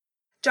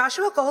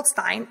Joshua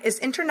Goldstein is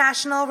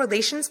International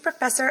Relations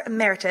Professor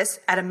Emeritus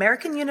at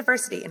American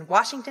University in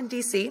Washington,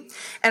 D.C.,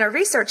 and a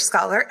research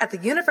scholar at the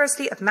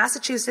University of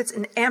Massachusetts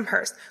in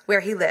Amherst,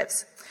 where he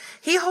lives.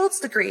 He holds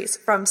degrees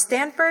from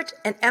Stanford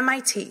and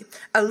MIT,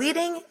 a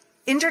leading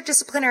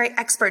interdisciplinary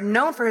expert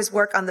known for his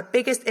work on the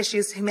biggest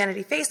issues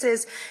humanity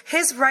faces.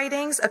 His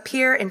writings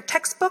appear in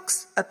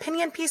textbooks,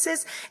 opinion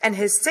pieces, and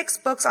his 6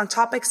 books on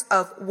topics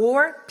of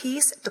war,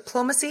 peace,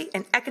 diplomacy,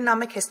 and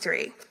economic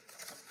history.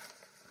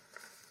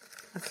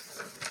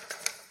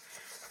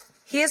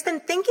 He has been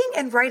thinking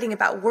and writing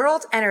about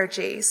world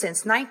energy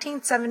since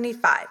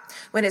 1975,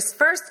 when his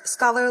first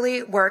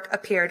scholarly work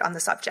appeared on the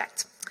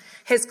subject.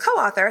 His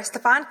co-author,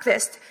 Stefan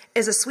Kvist,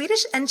 is a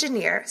Swedish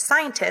engineer,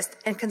 scientist,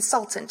 and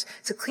consultant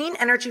to clean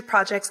energy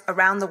projects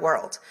around the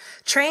world.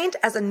 Trained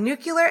as a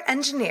nuclear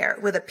engineer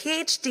with a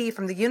PhD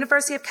from the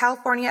University of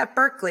California at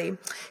Berkeley,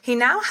 he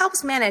now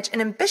helps manage an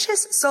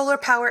ambitious solar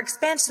power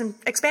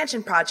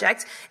expansion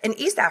project in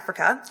East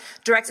Africa,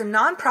 directs a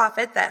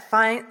nonprofit that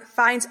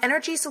finds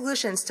energy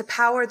solutions to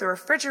power the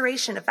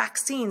refrigeration of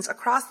vaccines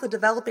across the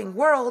developing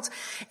world,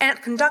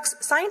 and conducts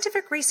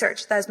scientific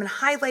research that has been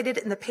highlighted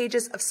in the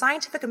pages of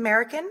Scientific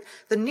American,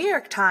 the New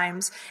York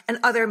Times, and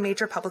other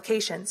major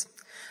publications.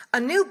 A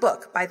new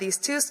book by these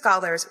 2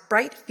 scholars,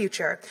 Bright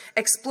Future,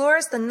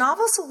 explores the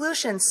novel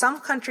solutions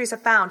some countries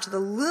have found to the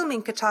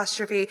looming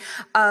catastrophe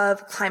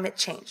of climate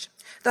change.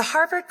 The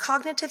Harvard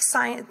cognitive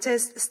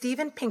scientist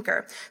Steven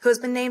Pinker, who has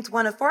been named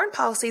one of Foreign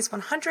Policy's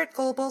 100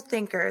 Global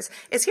Thinkers,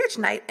 is here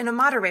tonight in a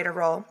moderator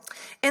role.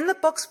 In the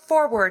book's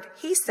foreword,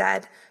 he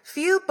said,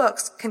 "Few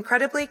books can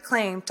credibly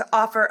claim to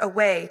offer a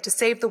way to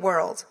save the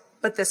world,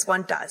 but this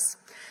one does."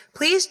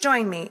 Please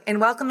join me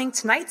in welcoming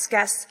tonight's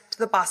guests to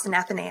the Boston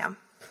Athenaeum.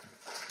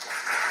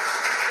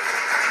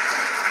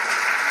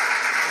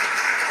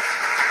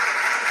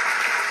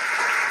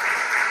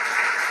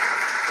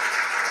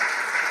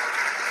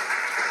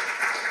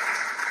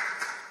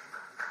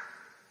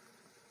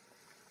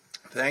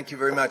 Thank you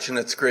very much, and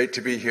it's great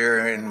to be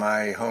here in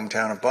my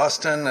hometown of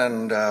Boston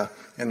and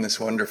in this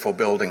wonderful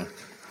building.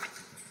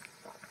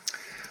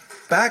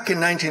 Back in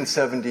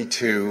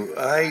 1972,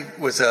 I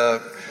was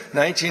a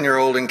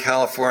 19-year-old in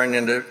California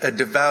and a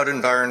devout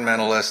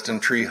environmentalist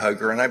and tree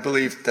hugger, and I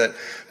believed that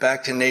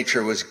back to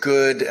nature was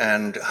good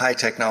and high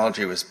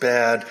technology was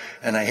bad,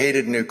 and I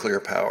hated nuclear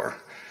power.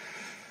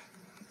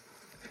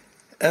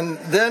 And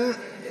then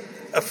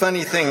a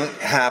funny thing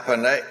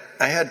happened.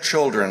 I had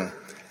children,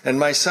 and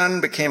my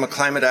son became a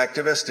climate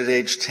activist at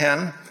age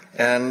 10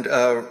 and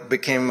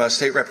became a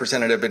state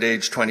representative at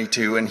age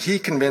 22, and he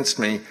convinced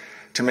me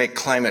to make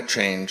climate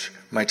change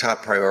my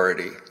top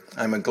priority.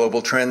 I'm a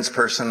global trends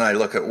person. I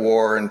look at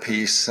war and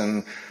peace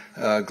and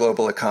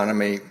global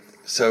economy.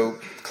 So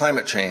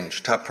climate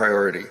change, top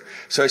priority.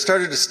 So I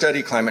started to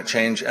study climate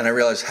change, and I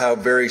realized how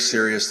very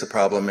serious the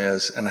problem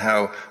is and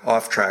how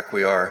off track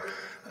we are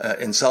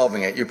in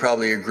solving it. You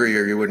probably agree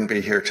or you wouldn't be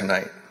here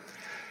tonight.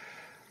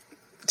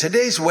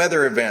 Today's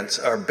weather events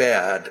are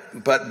bad,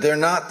 but they're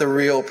not the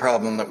real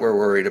problem that we're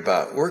worried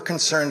about. We're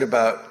concerned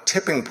about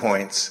tipping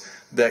points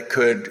that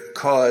could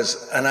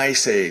cause an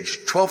ice age.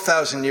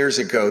 12,000 years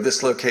ago,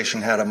 this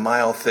location had a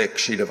mile-thick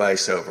sheet of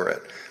ice over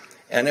it.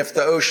 And if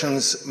the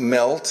oceans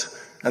melt,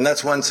 and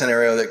that's one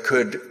scenario that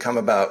could come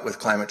about with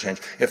climate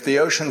change. If the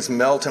oceans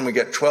melt and we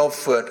get 12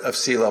 foot of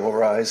sea level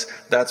rise,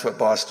 that's what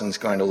Boston's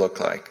going to look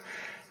like.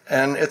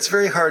 And it's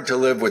very hard to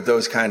live with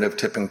those kind of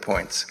tipping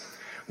points.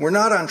 We're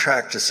not on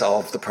track to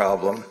solve the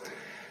problem.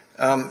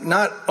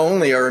 Not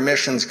only are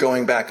emissions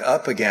going back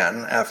up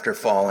again after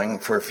falling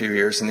for a few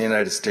years in the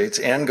United States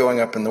and going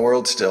up in the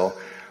world still,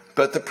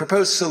 but the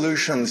proposed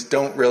solutions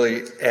don't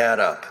really add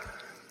up.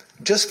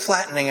 Just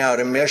flattening out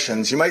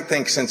emissions, you might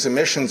think since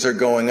emissions are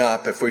going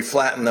up, if we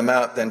flatten them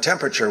out, then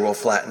temperature will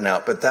flatten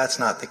out, but that's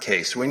not the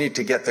case. We need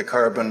to get the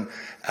carbon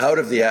out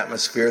of the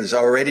atmosphere. There's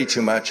already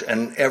too much,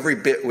 and every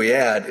bit we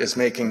add is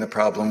making the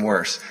problem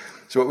worse.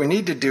 So what we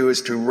need to do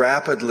is to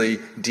rapidly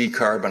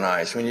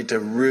decarbonize. We need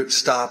to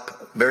stop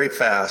very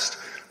fast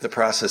the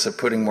process of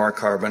putting more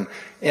carbon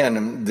in.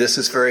 And this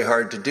is very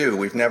hard to do.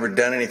 We've never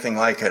done anything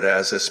like it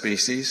as a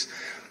species.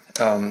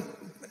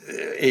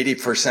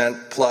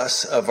 80%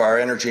 plus of our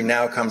energy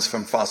now comes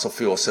from fossil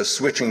fuels. So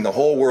switching the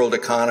whole world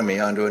economy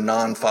onto a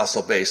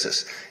non-fossil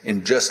basis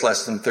in just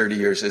less than 30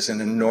 years is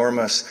an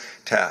enormous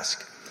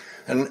task.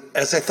 And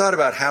as I thought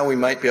about how we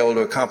might be able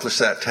to accomplish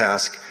that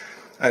task,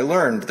 I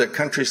learned that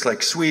countries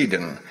like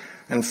Sweden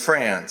and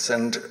France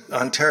and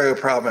Ontario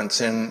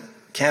province in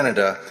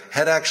Canada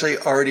had actually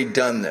already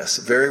done this,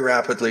 very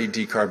rapidly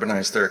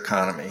decarbonized their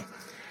economy.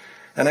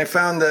 And I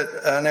found that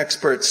an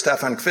expert,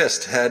 Stefan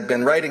Kvist, had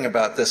been writing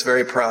about this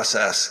very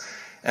process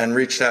and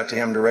reached out to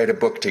him to write a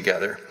book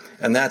together.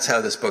 And that's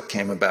how this book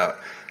came about.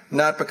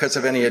 Not because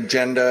of any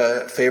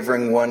agenda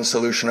favoring one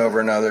solution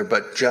over another,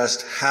 but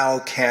just how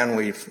can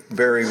we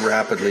very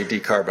rapidly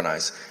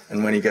decarbonize.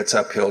 And when he gets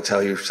up, he'll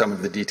tell you some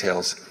of the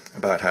details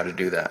about how to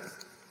do that.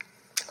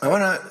 I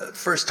want to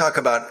first talk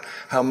about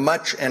how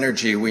much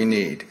energy we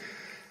need.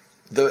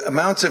 The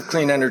amounts of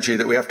clean energy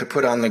that we have to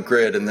put on the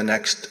grid in the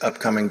next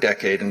upcoming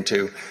decade and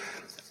two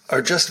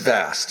are just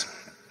vast.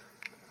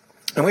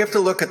 And we have to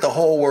look at the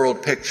whole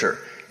world picture.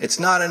 It's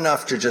not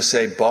enough to just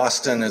say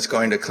Boston is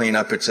going to clean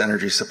up its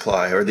energy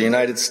supply or the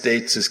United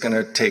States is going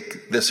to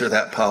take this or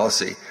that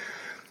policy.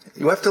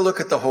 You have to look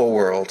at the whole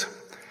world.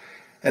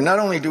 And not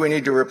only do we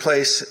need to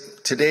replace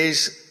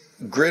today's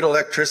grid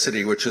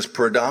electricity, which is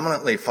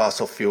predominantly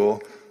fossil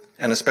fuel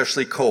and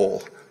especially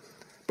coal,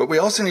 but we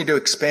also need to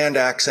expand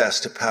access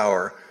to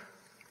power.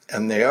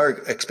 And they are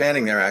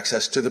expanding their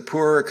access to the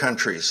poorer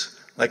countries,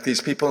 like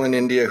these people in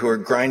India who are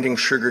grinding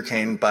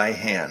sugarcane by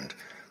hand.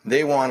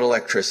 They want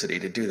electricity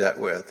to do that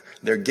with.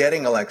 They're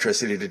getting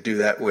electricity to do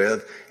that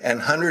with,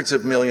 and hundreds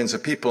of millions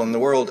of people in the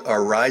world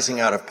are rising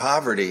out of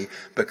poverty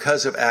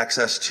because of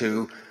access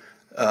to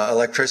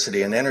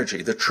electricity and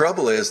energy. The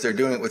trouble is they're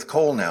doing it with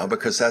coal now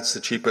because that's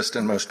the cheapest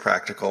and most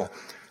practical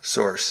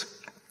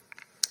source.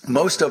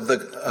 Most of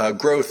the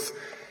growth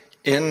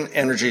in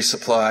energy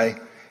supply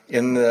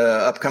in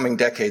the upcoming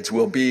decades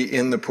will be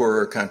in the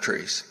poorer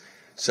countries.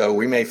 So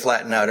we may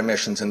flatten out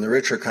emissions in the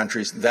richer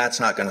countries. That's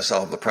not going to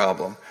solve the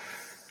problem.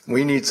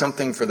 We need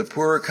something for the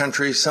poorer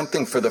countries,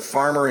 something for the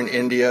farmer in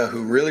India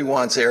who really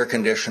wants air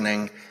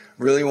conditioning,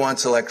 really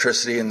wants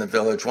electricity in the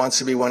village, wants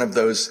to be one of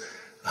those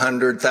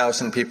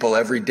 100,000 people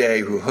every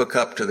day who hook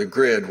up to the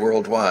grid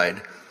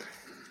worldwide.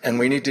 And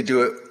we need to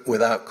do it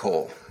without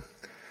coal.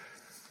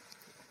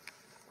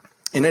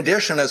 In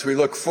addition, as we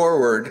look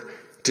forward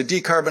to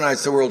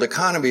decarbonize the world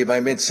economy by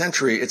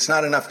mid-century, it's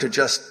not enough to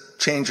just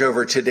change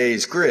over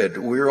today's grid.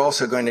 We're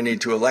also going to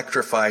need to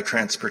electrify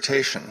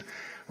transportation.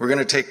 We're going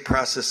to take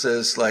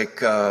processes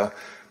like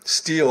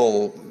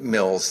steel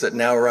mills that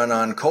now run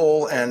on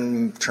coal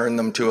and turn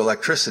them to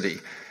electricity,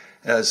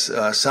 as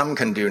some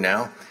can do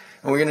now.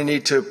 And we're going to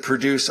need to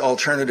produce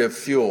alternative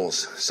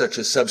fuels, such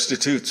as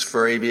substitutes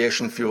for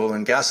aviation fuel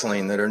and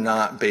gasoline that are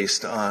not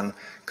based on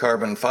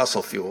carbon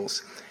fossil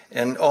fuels.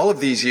 And all of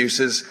these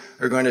uses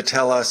are going to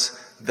tell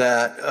us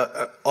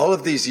that all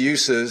of these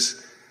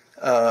uses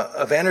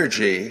of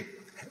energy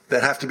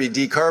that have to be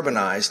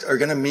decarbonized are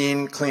going to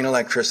mean clean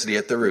electricity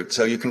at the root.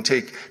 So you can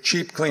take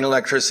cheap clean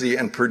electricity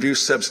and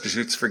produce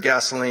substitutes for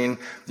gasoline.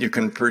 You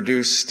can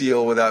produce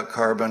steel without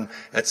carbon,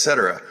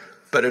 etc.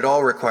 But it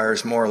all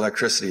requires more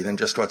electricity than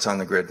just what's on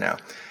the grid now.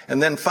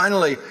 And then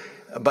finally,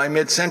 by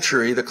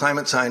mid-century, the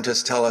climate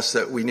scientists tell us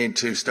that we need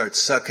to start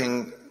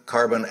sucking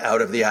carbon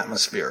out of the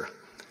atmosphere.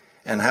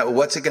 And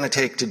what's it going to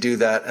take to do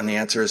that? And the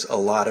answer is a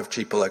lot of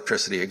cheap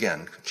electricity.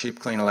 Again, cheap,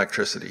 clean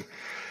electricity.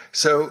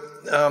 So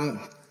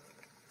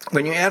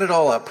when you add it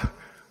all up,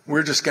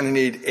 we're just going to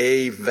need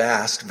a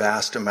vast,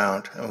 vast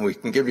amount. And we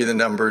can give you the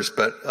numbers,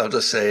 but I'll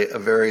just say a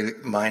very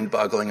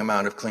mind-boggling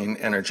amount of clean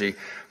energy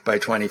by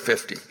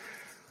 2050.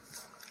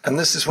 And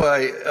this is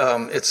why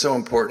it's so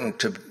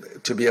important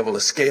to be able to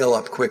scale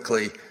up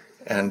quickly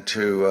and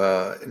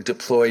to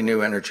deploy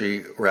new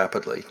energy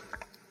rapidly.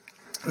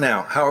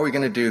 Now, how are we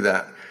going to do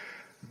that?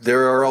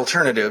 There are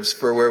alternatives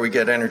for where we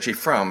get energy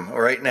from.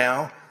 Right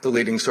now, the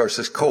leading source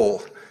is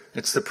coal.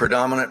 It's the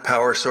predominant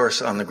power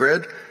source on the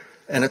grid,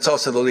 and it's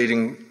also the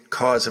leading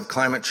cause of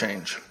climate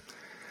change.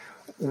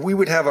 We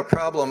would have a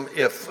problem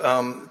if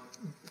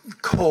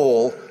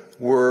coal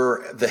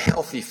were the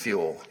healthy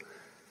fuel,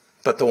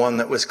 but the one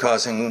that was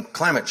causing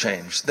climate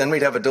change. Then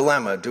we'd have a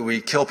dilemma. Do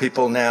we kill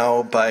people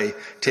now by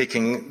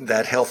taking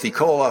that healthy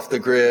coal off the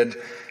grid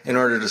in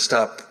order to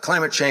stop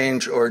climate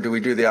change, or do we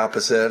do the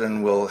opposite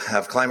and we'll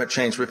have climate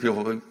change where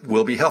people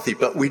will be healthy?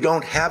 But we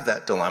don't have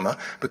that dilemma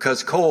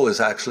because coal is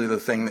actually the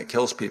thing that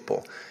kills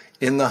people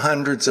in the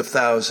hundreds of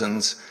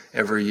thousands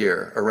every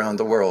year around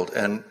the world,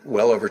 and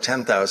well over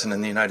 10,000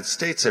 in the United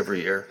States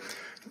every year,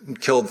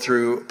 killed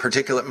through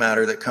particulate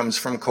matter that comes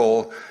from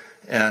coal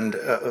and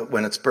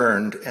when it's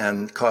burned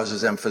and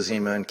causes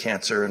emphysema and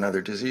cancer and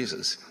other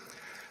diseases.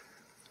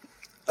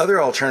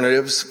 Other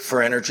alternatives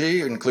for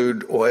energy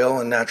include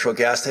oil and natural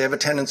gas. They have a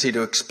tendency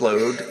to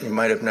explode. You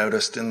might have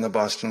noticed in the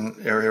Boston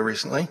area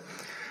recently.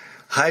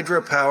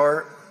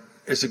 Hydropower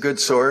is a good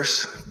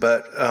source,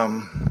 but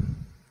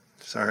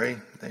sorry,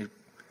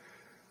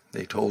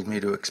 they told me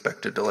to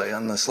expect a delay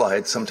on the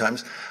slides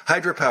sometimes.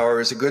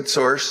 Hydropower is a good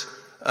source,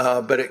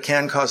 but it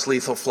can cause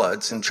lethal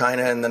floods. In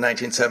China in the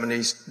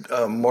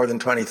 1970s, more than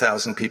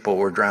 20,000 people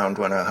were drowned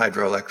when a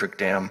hydroelectric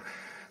dam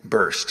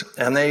burst,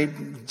 and they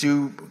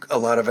do a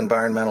lot of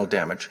environmental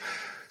damage.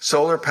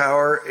 Solar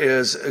power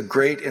is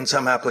great in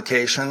some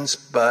applications,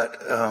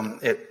 but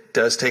it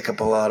does take up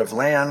a lot of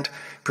land,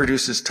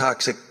 produces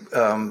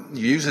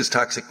uses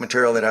toxic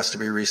material that has to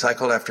be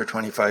recycled after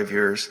 25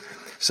 years.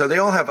 So they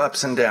all have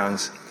ups and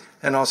downs,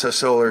 and also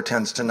solar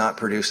tends to not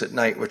produce at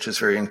night, which is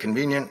very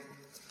inconvenient,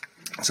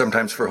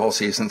 sometimes for whole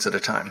seasons at a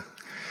time.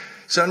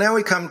 So now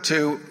we come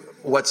to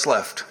what's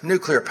left,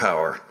 nuclear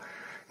power.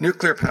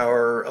 Nuclear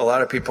power, a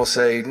lot of people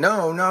say,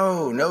 no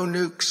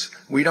nukes,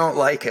 we don't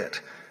like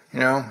it. You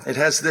know, it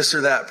has this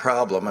or that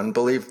problem, and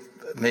believe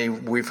me,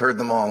 we've heard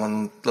them all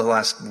in the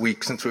last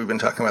week since we've been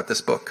talking about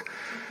this book.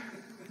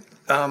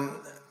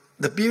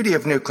 The beauty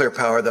of nuclear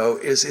power, though,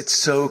 is it's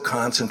so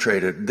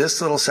concentrated.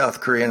 This little South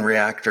Korean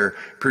reactor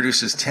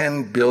produces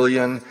 10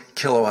 billion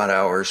kilowatt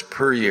hours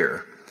per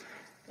year.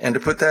 And to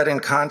put that in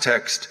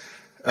context,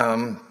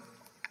 that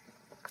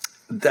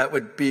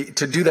would be,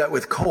 to do that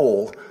with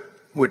coal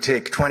would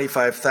take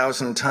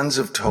 25,000 tons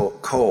of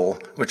coal,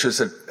 which is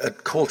a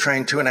coal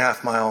train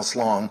 2.5 miles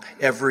long,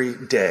 every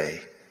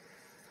day.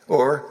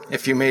 Or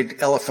if you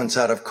made elephants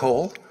out of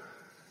coal,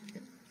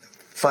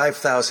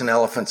 5,000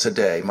 elephants a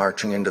day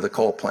marching into the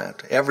coal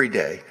plant every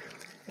day.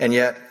 And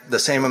yet the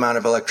same amount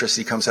of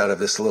electricity comes out of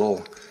this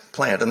little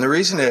plant. And the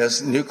reason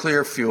is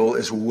nuclear fuel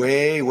is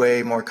way,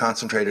 way more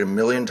concentrated, 1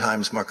 million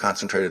times more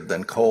concentrated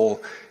than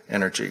coal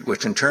energy,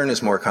 which in turn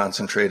is more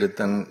concentrated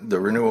than the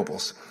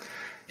renewables.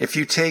 If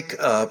you take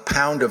a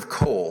pound of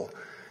coal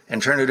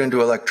and turn it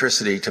into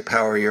electricity to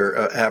power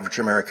your average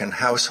American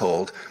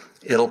household,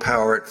 it'll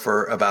power it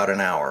for about an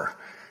hour.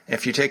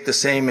 If you take the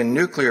same in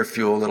nuclear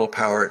fuel, it'll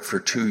power it for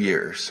 2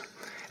 years.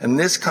 And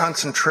this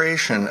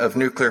concentration of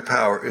nuclear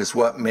power is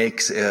what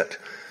makes it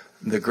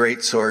the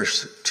great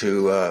source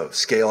to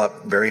scale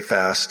up very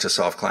fast to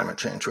solve climate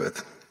change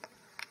with.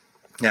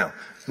 Now,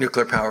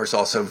 nuclear power is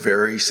also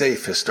very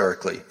safe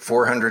historically,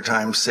 400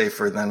 times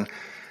safer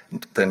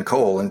than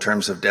coal in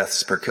terms of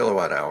deaths per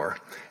kilowatt hour.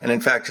 And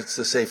in fact, it's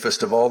the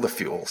safest of all the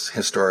fuels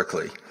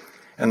historically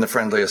and the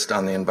friendliest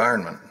on the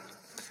environment.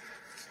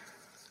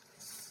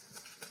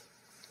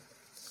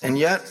 And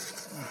yet,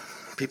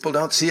 people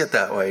don't see it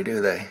that way,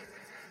 do they?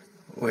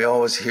 We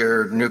always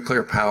hear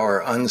nuclear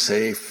power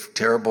unsafe,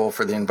 terrible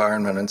for the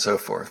environment, and so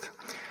forth.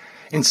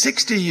 In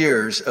 60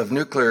 years of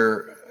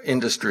nuclear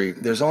industry,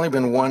 there's only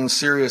been one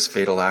serious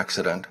fatal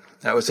accident.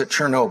 That was at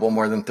Chernobyl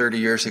more than 30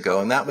 years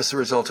ago, and that was the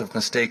result of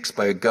mistakes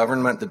by a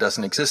government that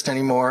doesn't exist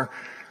anymore,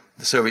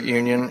 the Soviet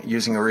Union,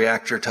 using a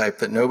reactor type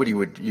that nobody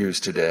would use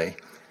today.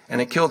 And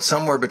it killed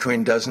somewhere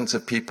between dozens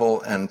of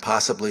people and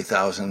possibly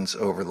thousands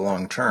over the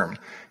long term.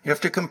 You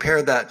have to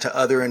compare that to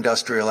other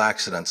industrial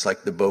accidents,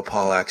 like the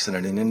Bhopal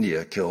accident in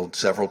India, killed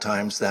several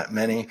times that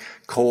many.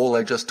 Coal,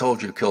 I just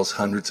told you, kills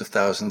hundreds of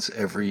thousands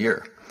every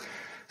year.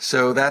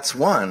 So that's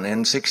one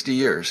in 60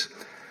 years.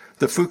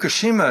 The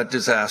Fukushima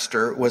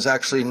disaster was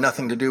actually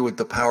nothing to do with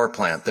the power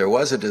plant. There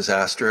was a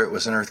disaster. It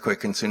was an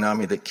earthquake and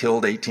tsunami that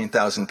killed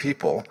 18,000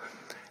 people.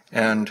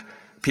 And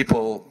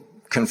people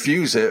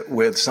confuse it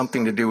with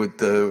something to do with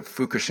the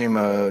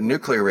Fukushima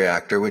nuclear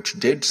reactor, which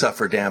did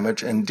suffer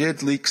damage and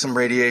did leak some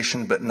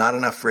radiation, but not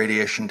enough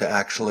radiation to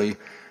actually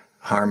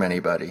harm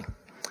anybody.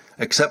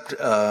 Except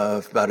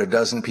about a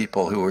dozen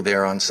people who were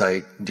there on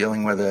site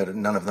dealing with it.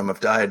 None of them have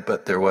died,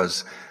 but there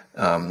was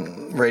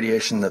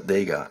radiation that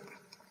they got.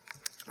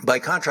 By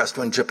contrast,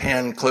 when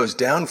Japan closed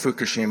down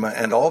Fukushima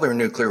and all their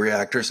nuclear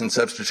reactors and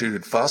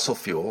substituted fossil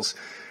fuels,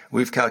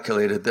 we've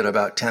calculated that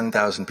about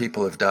 10,000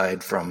 people have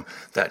died from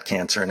that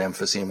cancer and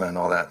emphysema and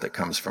all that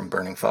comes from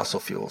burning fossil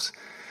fuels.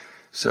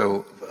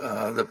 So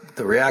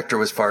the reactor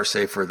was far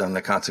safer than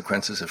the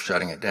consequences of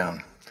shutting it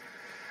down.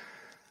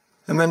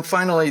 And then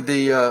finally,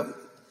 the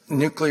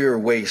nuclear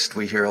waste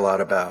we hear a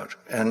lot about.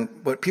 And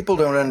what people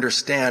don't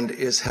understand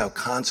is how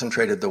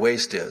concentrated the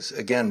waste is.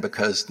 Again,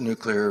 because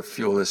nuclear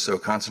fuel is so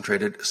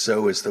concentrated,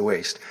 so is the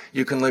waste.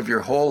 You can live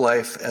your whole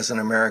life as an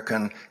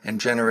American and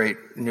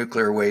generate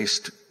nuclear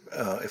waste.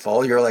 If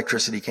all your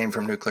electricity came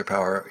from nuclear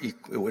power, it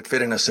would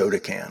fit in a soda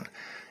can.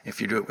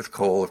 If you do it with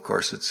coal, of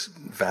course, it's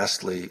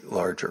vastly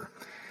larger.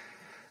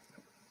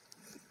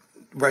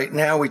 Right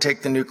now, we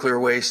take the nuclear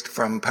waste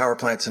from power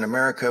plants in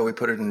America. We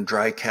put it in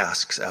dry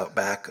casks out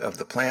back of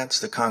the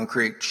plants. The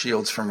concrete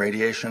shields from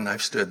radiation.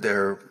 I've stood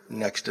there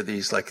next to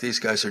these like these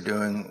guys are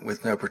doing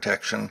with no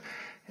protection,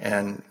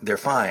 and they're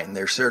fine.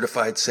 They're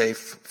certified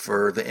safe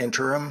for the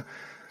interim,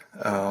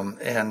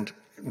 and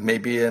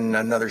maybe in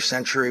another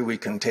century we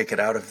can take it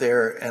out of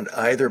there and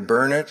either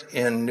burn it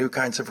in new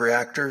kinds of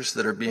reactors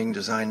that are being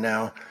designed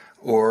now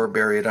or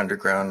bury it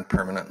underground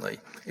permanently.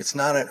 It's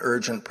not an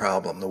urgent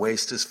problem. The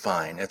waste is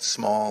fine. It's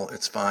small.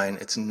 It's fine.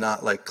 It's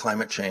not like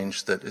climate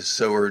change that is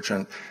so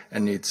urgent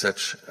and needs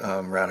such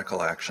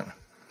radical action.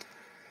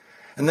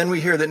 And then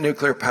we hear that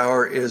nuclear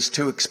power is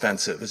too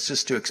expensive. It's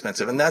just too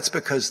expensive. And that's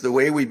because the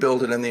way we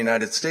build it in the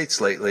United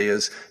States lately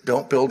is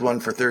don't build one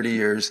for 30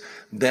 years,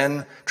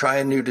 then try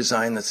a new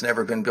design that's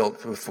never been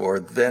built before,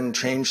 then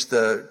change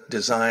the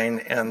design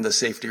and the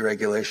safety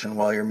regulation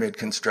while you're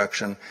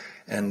mid-construction.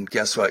 And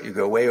guess what? You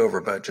go way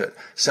over budget.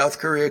 South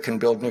Korea can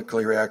build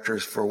nuclear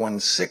reactors for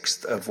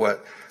 1/6 of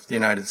what the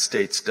United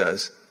States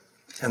does.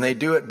 And they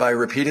do it by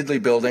repeatedly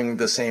building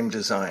the same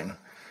design.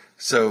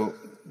 So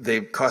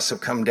the costs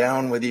have come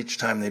down with each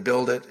time they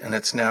build it. And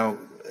it's now,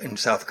 in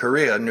South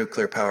Korea,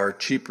 nuclear power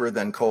cheaper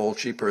than coal,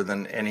 cheaper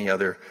than any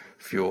other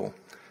fuel.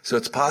 So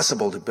it's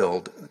possible to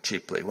build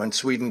cheaply. When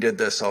Sweden did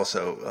this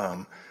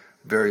also,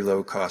 very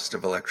low cost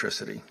of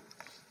electricity.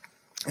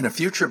 In a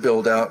future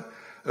build-out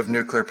of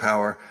nuclear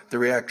power, the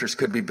reactors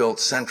could be built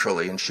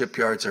centrally in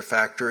shipyards or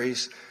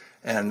factories,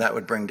 and that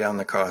would bring down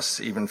the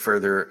costs even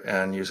further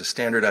and use a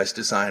standardized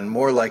design,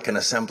 more like an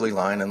assembly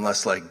line and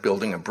less like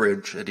building a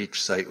bridge at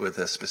each site with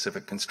a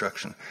specific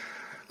construction.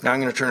 Now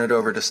I'm going to turn it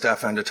over to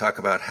Stefan to talk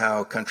about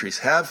how countries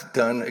have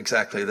done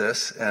exactly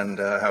this and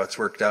how it's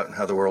worked out and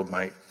how the world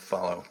might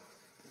follow.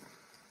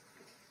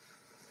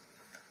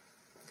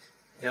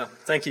 Yeah,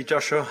 thank you,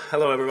 Joshua.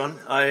 Hello, everyone.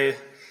 I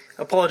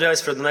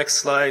apologize for the next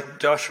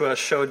slide. Joshua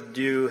showed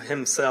you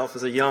himself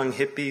as a young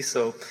hippie,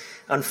 so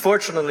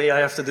unfortunately I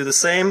have to do the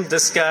same.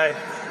 This guy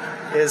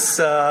is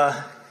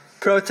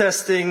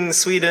protesting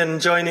Sweden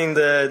joining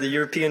the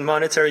European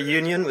Monetary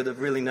Union with a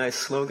really nice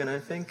slogan, I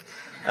think.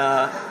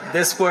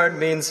 This word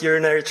means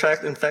urinary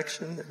tract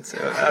infection, so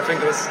I think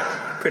it was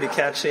pretty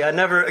catchy. I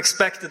never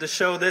expected to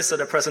show this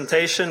at a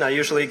presentation. I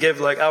usually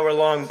give like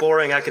hour-long,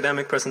 boring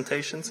academic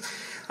presentations.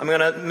 I'm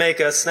going to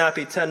make a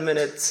snappy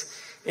 10-minute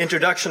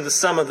introduction to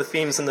some of the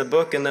themes in the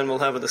book, and then we'll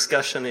have a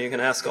discussion, and you can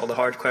ask all the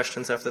hard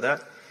questions after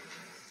that.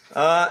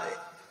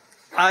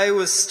 I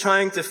was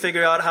trying to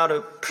figure out how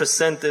to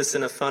present this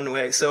in a fun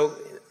way. So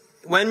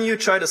when you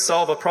try to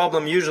solve a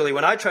problem, usually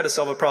when I try to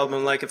solve a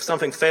problem, like if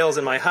something fails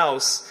in my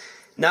house,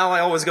 now I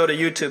always go to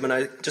YouTube and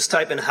I just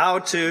type in how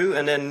to,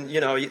 and then,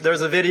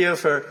 there's a video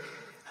for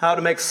how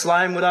to make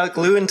slime without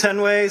glue in 10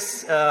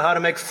 ways, how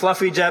to make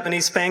fluffy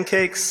Japanese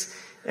pancakes,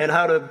 and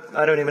I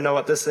don't even know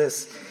what this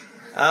is.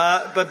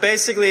 But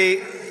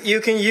basically,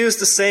 you can use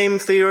the same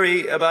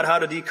theory about how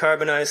to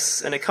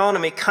decarbonize an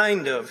economy,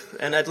 kind of,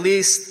 and at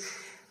least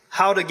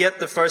how to get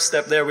the first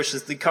step there, which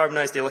is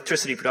decarbonize the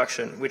electricity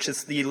production, which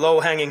is the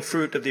low-hanging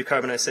fruit of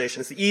decarbonization.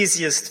 It's the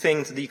easiest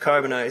thing to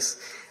decarbonize.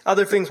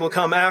 Other things will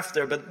come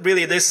after, but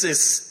really this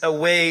is a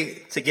way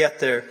to get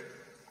there.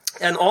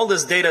 And all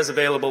this data is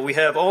available. We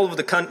have all of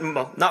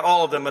the not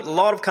all of them, but a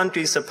lot of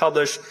countries have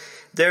published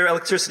their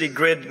electricity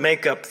grid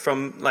makeup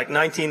from like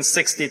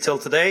 1960 till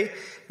today.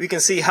 We can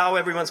see how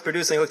everyone's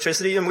producing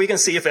electricity, and we can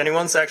see if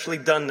anyone's actually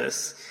done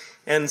this.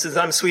 And since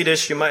I'm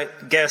Swedish, you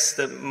might guess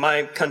that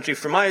my country,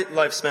 for my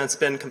lifespan, has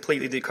been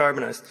completely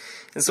decarbonized.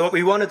 And so what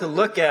we wanted to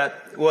look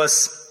at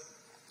was,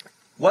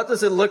 what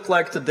does it look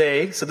like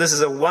today? So this is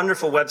a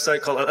wonderful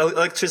website called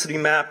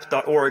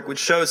electricitymap.org, which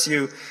shows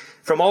you,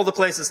 from all the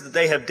places that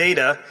they have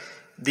data,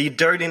 the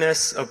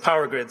dirtiness of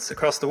power grids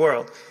across the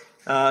world.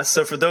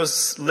 So for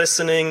those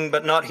listening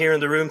but not here in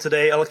the room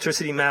today,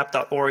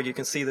 electricitymap.org, you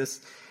can see this.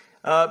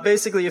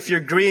 Basically, if you're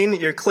green,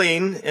 you're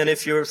clean, and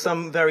if you're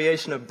some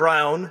variation of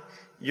brown,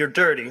 you're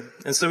dirty.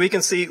 And so we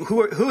can see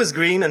who is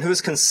green and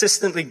who's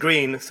consistently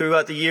green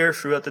throughout the year,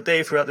 throughout the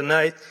day, throughout the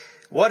night.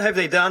 What have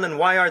they done and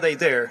why are they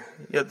there?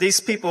 These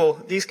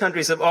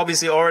countries have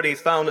obviously already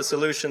found a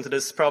solution to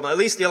this problem, at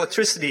least the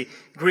electricity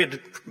grid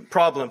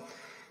problem.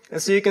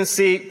 And so you can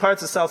see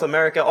parts of South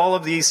America, all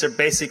of these are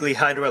basically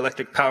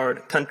hydroelectric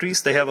powered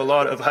countries. They have a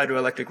lot of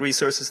hydroelectric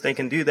resources. They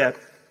can do that.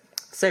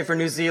 Same for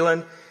New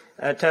Zealand,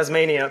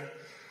 Tasmania.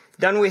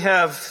 Then we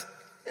have,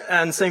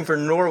 and same for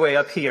Norway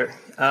up here.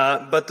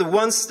 But the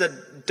ones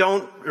that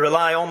don't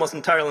rely almost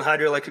entirely on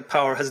hydroelectric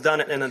power has done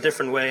it in a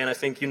different way, and I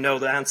think you know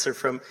the answer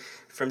from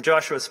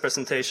Joshua's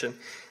presentation.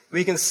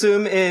 We can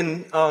zoom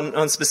in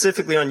on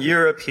specifically on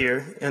Europe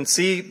here and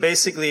see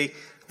basically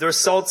the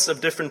results of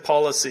different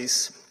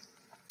policies.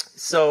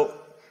 So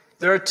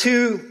there are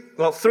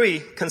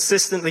three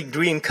consistently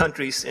green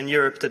countries in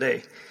Europe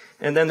today,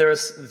 and then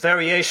there's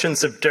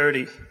variations of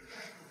dirty.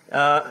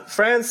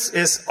 France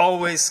is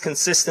always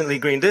consistently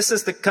green. This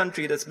is the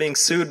country that's being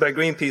sued by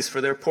Greenpeace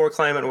for their poor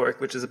climate work,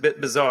 which is a bit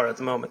bizarre at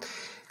the moment.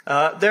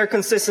 They're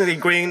consistently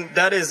green.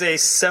 That is a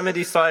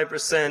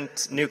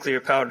 75%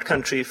 nuclear-powered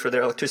country for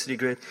their electricity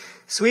grid.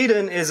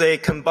 Sweden is a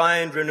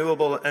combined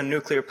renewable and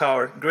nuclear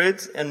power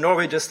grid, and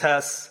Norway just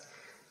has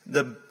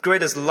the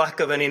greatest luck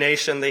of any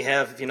nation. They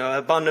have,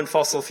 abundant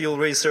fossil fuel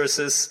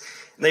resources.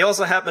 They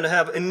also happen to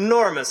have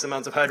enormous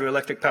amounts of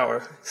hydroelectric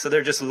power, so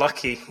they're just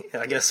lucky,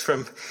 I guess,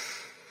 from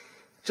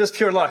just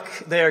pure luck.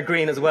 They are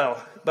green as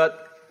well.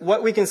 But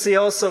what we can see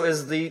also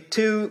is the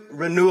two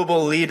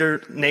renewable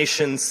leader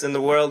nations in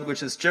the world,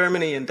 which is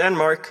Germany and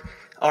Denmark,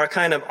 are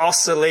kind of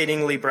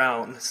oscillatingly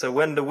brown. So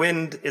when the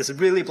wind is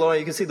really blowing,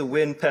 you can see the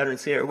wind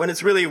patterns here. When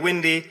it's really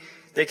windy,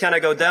 they kind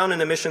of go down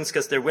in emissions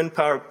because their wind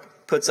power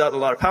puts out a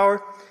lot of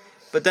power.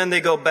 But then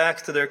they go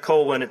back to their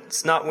coal when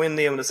it's not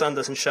windy and when the sun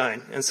doesn't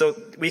shine. And so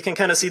we can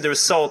kind of see the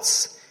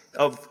results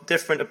of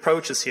different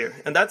approaches here.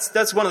 And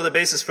that's one of the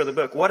bases for the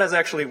book. What has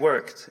actually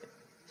worked?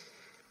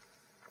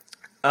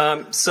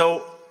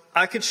 So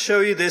I could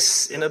show you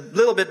this in a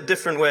little bit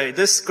different way.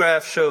 This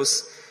graph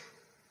shows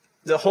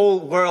the whole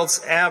world's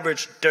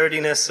average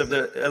dirtiness of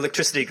the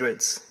electricity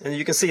grids. And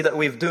you can see that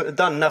we've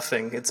done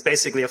nothing. It's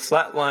basically a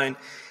flat line.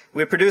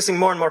 We're producing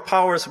more and more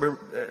power, so we're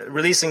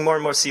releasing more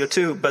and more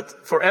CO2,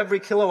 but for every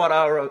kilowatt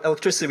hour of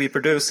electricity we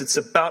produce, it's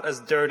about as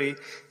dirty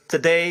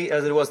today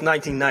as it was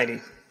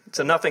 1990.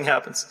 So nothing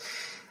happens.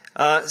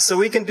 So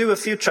we can do a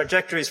few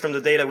trajectories from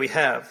the data we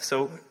have.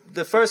 So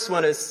the first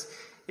one is,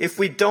 if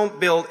we don't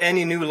build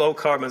any new low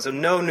carbon, so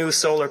no new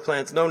solar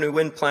plants, no new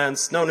wind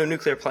plants, no new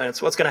nuclear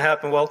plants, what's going to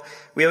happen? Well,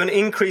 we have an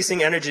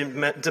increasing energy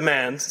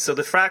demand, so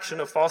the fraction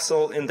of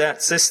fossil in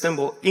that system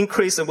will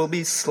increase and will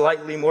be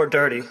slightly more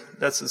dirty.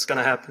 That's what's going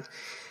to happen.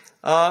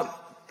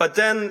 But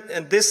then,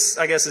 and this,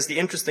 I guess, is the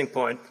interesting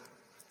point,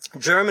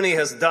 Germany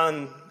has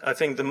done, I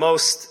think, the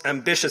most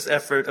ambitious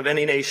effort of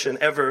any nation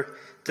ever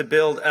to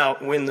build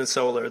out wind and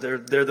solar.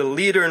 They're the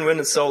leader in wind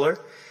and solar.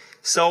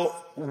 So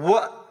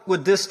what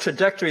would this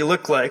trajectory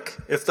look like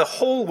if the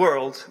whole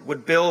world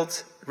would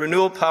build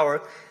renewable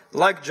power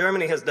like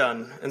Germany has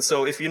done? And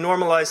so if you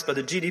normalize by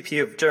the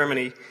GDP of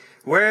Germany,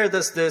 where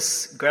does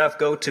this graph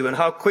go to, and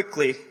how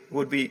quickly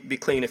would we be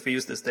clean if we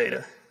use this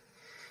data?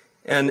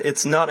 And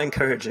it's not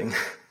encouraging.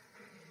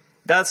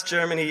 That's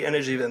Germany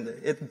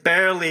Energiewende. It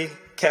barely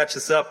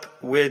catches up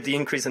with the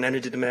increase in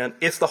energy demand.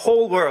 If the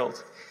whole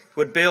world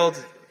would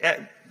build,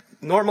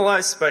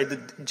 normalized by the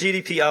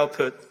GDP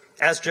output,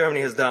 as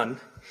Germany has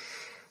done,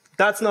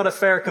 that's not a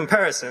fair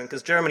comparison,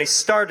 because Germany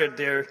started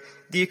their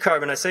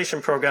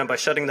decarbonization program by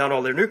shutting down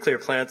all their nuclear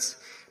plants,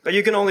 but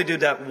you can only do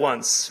that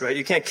once, right?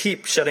 You can't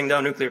keep shutting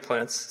down nuclear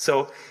plants.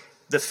 So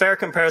the fair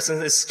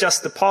comparison is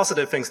just the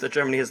positive things that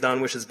Germany has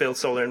done, which is build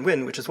solar and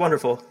wind, which is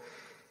wonderful.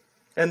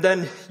 And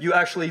then you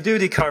actually do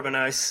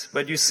decarbonize,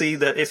 but you see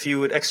that if you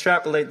would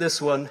extrapolate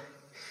this one,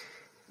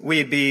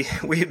 we'd be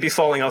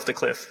falling off the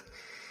cliff.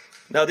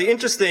 Now the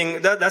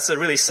interesting, that's a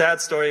really sad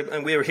story,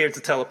 and we are here to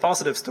tell a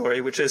positive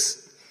story, which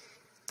is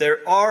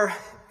there are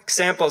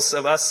examples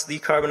of us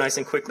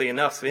decarbonizing quickly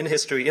enough in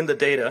history, in the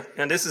data,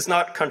 and this is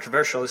not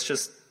controversial, it's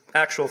just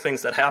actual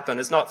things that happen.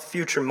 It's not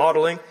future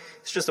modeling,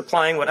 it's just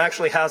applying what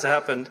actually has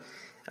happened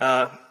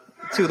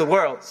to the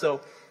world.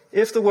 So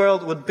if the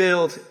world would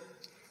build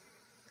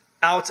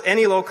out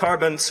any low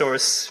carbon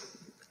source,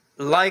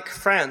 like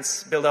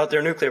France build out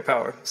their nuclear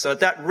power, so at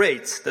that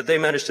rate that they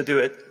managed to do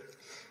it,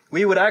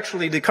 we would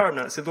actually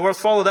decarbonize. If the world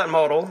followed that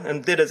model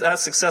and did it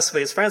as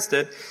successfully as France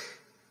did,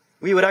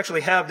 we would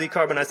actually have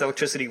decarbonized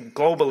electricity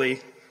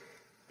globally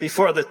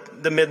before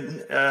the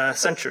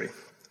mid-century.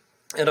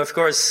 And of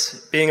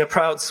course, being a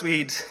proud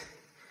Swede,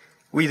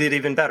 we did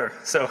even better.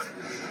 So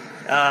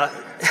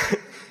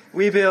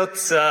we built,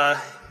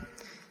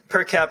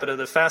 per capita,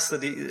 the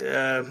fastest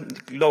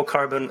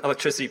low-carbon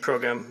electricity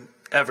program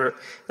ever.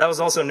 That was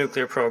also a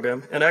nuclear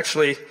program. And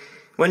actually,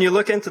 when you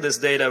look into this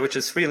data, which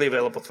is freely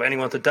available for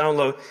anyone to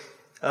download,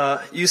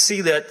 you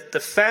see that the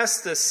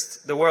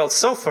fastest the world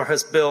so far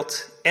has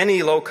built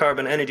any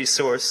low-carbon energy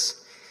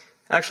source,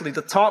 actually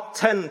the top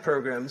 10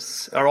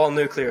 programs are all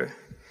nuclear.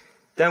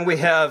 Then we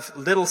have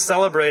little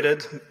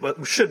celebrated,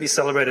 what should be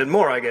celebrated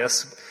more, I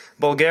guess,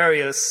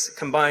 Bulgaria's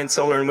combined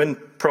solar and wind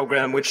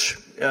program, which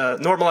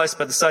normalized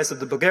by the size of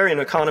the Bulgarian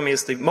economy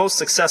is the most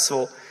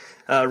successful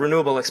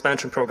renewable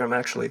expansion program,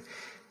 actually.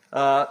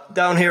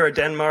 Down here are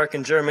Denmark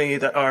and Germany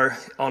that are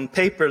on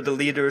paper the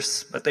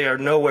leaders, but they are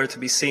nowhere to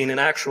be seen in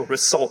actual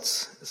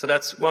results. So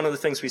that's one of the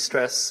things we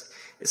stress.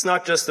 It's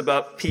not just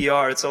about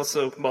PR, it's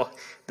also, well,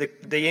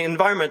 the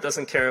environment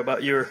doesn't care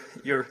about your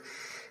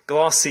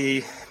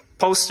glossy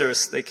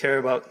posters, they care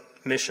about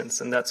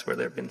missions, and that's where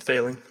they've been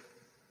failing.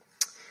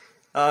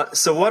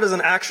 So what does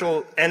an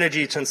actual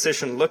energy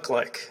transition look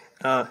like?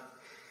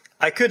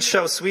 I could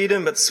show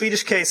Sweden, but the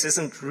Swedish case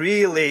isn't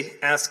really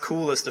as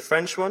cool as the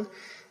French one,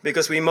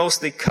 because we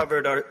mostly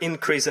covered our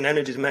increase in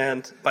energy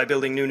demand by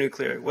building new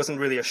nuclear. It wasn't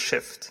really a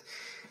shift.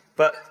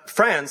 But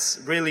France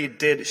really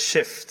did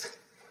shift.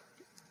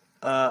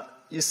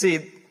 You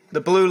see,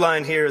 the blue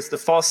line here is the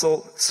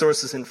fossil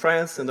sources in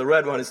France, and the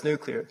red one is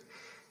nuclear.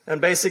 And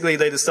basically,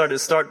 they decided to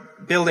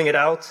start building it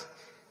out,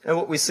 and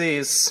what we see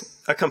is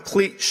a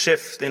complete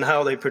shift in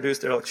how they produce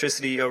their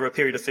electricity over a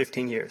period of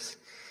 15 years.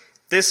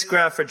 This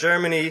graph for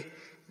Germany,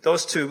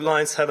 those two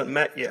lines haven't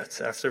met yet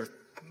after,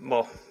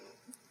 well,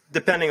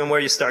 depending on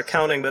where you start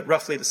counting, but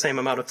roughly the same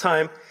amount of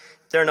time,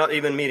 they're not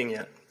even meeting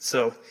yet.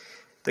 So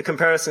the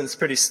comparison is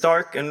pretty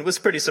stark, and it was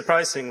pretty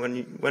surprising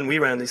when we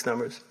ran these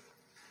numbers.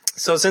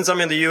 So since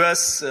I'm in the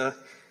US,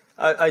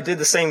 I did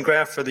the same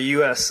graph for the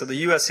US, so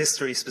the US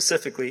history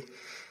specifically.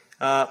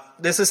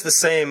 This is the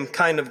same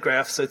kind of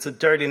graph, so it's the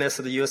dirtiness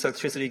of the US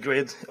electricity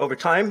grid over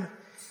time.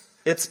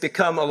 It's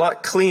become a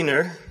lot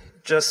cleaner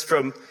just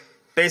from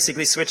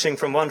basically switching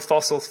from one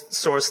fossil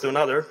source to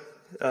another.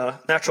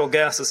 Natural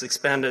gas has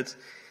expanded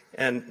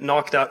and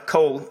knocked out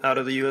coal out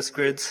of the US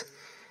grids,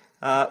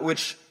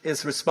 which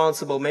is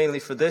responsible mainly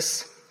for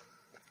this.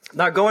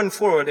 Now going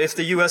forward, if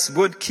the US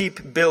would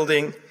keep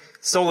building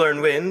solar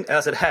and wind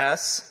as it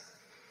has,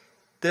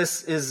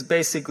 this is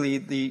basically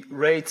the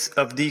rate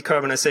of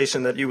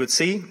decarbonization that you would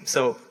see.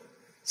 So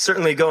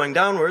certainly going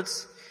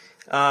downwards,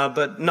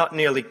 but not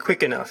nearly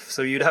quick enough.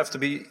 So you'd have to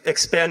be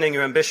expanding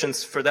your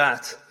ambitions for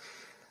that.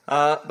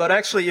 But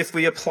actually, if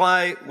we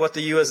apply what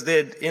the US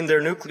did in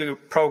their nuclear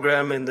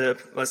program in the,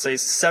 let's say,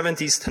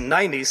 70s to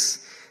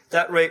 90s,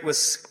 that rate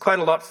was quite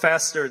a lot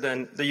faster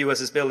than the US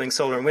is building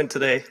solar and wind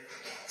today.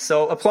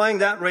 So applying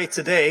that rate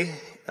today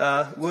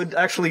would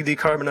actually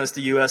decarbonize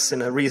the US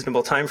in a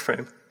reasonable time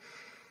frame.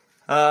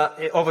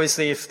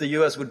 Obviously, if the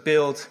US would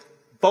build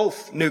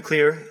both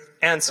nuclear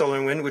and solar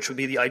and wind, which would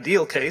be the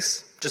ideal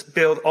case, just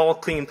build all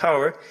clean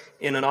power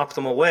in an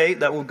optimal way,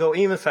 that would go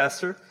even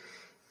faster.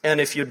 And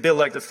if you'd build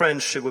like the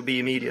French, it would be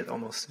immediate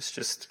almost. It's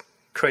just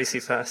crazy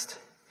fast.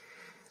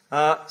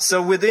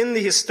 So within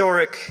the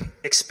historic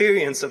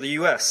experience of the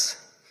US,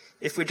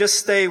 if we just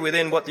stay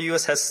within what the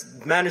US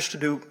has managed to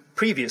do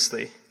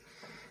previously,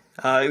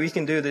 we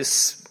can do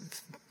this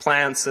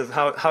plans of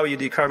how you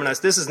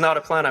decarbonize. This is not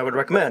a plan I would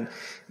recommend.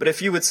 But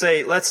if you would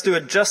say, let's do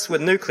it just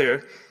with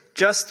nuclear,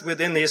 just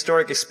within the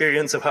historic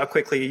experience of how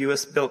quickly the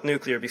US built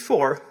nuclear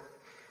before,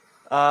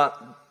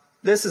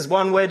 this is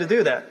one way to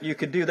do that. You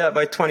could do that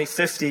by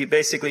 2050,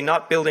 basically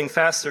not building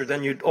faster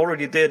than you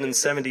already did in the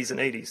 70s and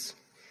 80s.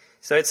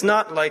 So it's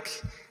not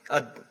like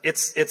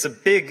it's a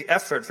big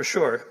effort for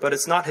sure, but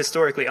it's not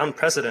historically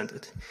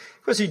unprecedented.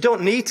 Of course, you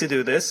don't need to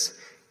do this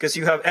because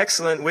you have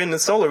excellent wind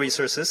and solar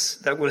resources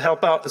that will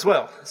help out as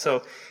well.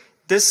 So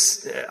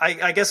this,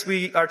 I guess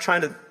we are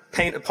trying to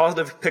paint a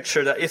positive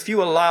picture that if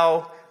you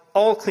allow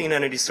all clean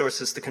energy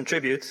sources to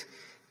contribute,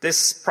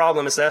 this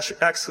problem is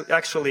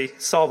actually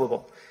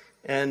solvable.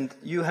 And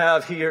you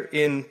have here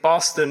in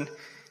Boston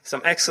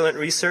some excellent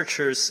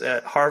researchers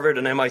at Harvard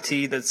and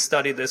MIT that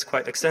studied this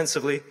quite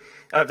extensively.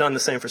 I've done the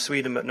same for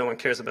Sweden, but no one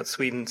cares about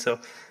Sweden, so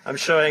I'm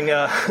showing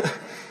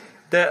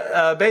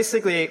that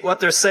basically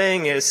what they're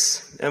saying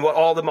is, and what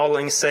all the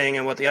modeling is saying,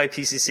 and what the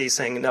IPCC is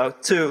saying now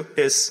too,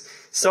 is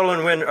solar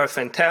and wind are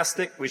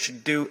fantastic. We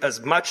should do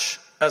as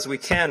much as we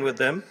can with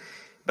them.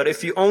 But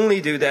if you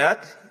only do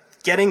that,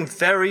 getting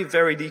very,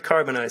 very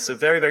decarbonized, so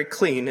very, very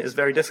clean, is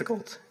very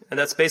difficult. And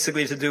that's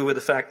basically to do with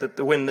the fact that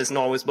the wind isn't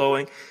always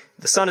blowing,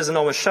 the sun isn't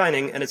always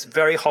shining, and it's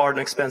very hard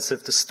and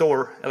expensive to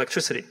store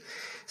electricity.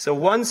 So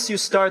once you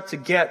start to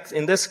get,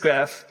 in this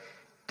graph,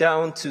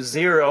 down to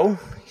zero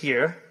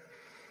here,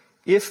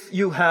 if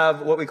you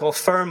have what we call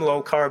firm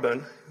low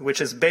carbon, which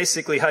is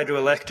basically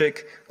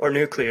hydroelectric or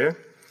nuclear,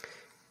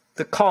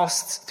 the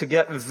cost to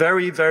get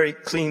very, very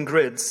clean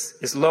grids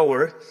is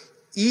lower,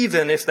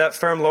 even if that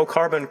firm low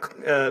carbon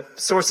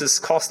sources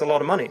cost a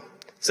lot of money.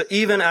 So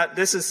even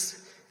this is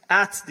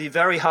at the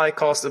very high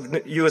cost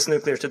of US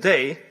nuclear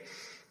today,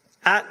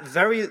 at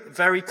very,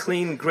 very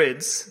clean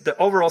grids, the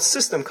overall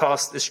system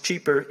cost is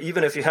cheaper,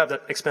 even if you have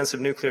that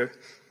expensive nuclear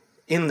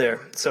in there.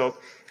 So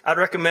I'd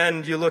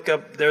recommend you look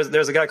up,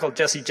 there's a guy called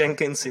Jesse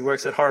Jenkins, he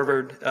works at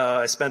Harvard.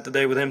 I spent the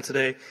day with him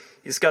today.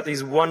 He's got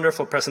these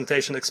wonderful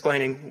presentations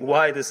explaining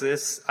why this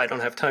is. I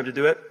don't have time to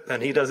do it,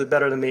 and he does it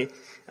better than me,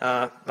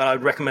 but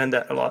I'd recommend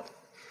that a lot.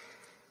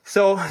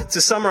 So to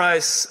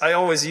summarize, I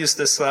always use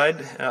this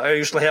slide. I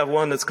usually have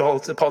one that's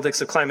called The Politics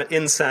of Climate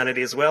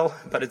Insanity as well,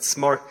 but it's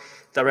more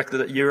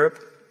directed at Europe.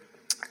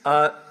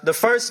 The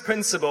first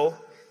principle,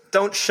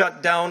 don't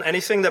shut down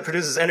anything that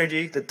produces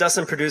energy that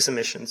doesn't produce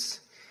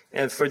emissions.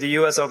 And for the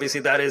US, obviously,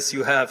 that is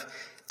you have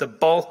the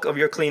bulk of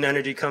your clean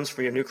energy comes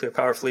from your nuclear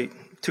power fleet.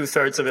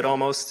 2/3 of it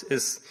almost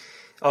is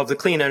of the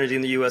clean energy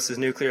in the US is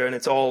nuclear, and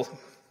it's all,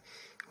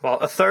 well,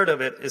 1/3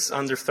 of it is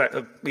under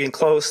being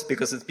closed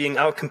because it's being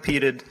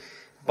outcompeted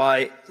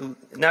by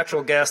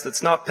natural gas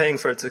that's not paying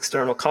for its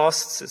external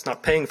costs, it's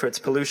not paying for its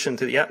pollution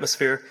to the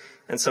atmosphere,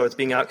 and so it's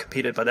being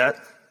outcompeted by that.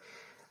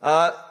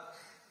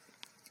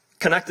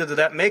 Connected to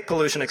that, make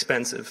pollution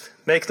expensive.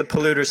 Make the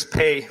polluters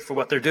pay for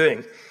what they're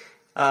doing.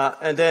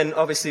 And then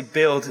obviously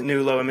build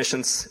new low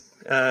emissions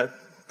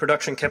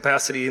production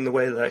capacity in the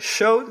way that I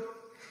showed.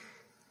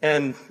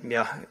 And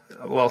yeah,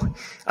 well,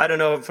 I don't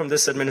know from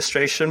this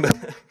administration, but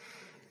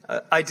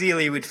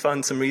ideally we'd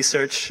fund some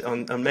research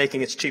on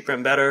making it cheaper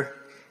and better.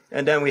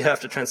 And then we have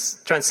to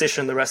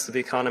transition the rest of the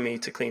economy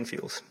to clean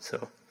fuels.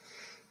 So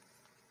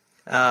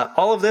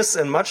all of this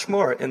and much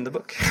more in the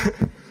book.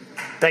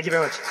 Thank you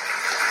very much.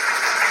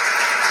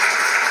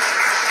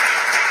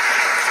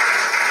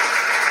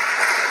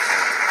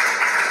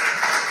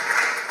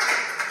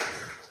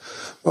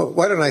 Well,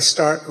 why don't I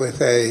start with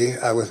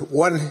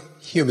one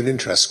human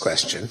interest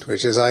question,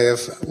 which is I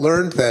have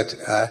learned that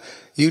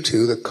you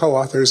two, the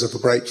co-authors of A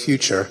Bright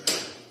Future,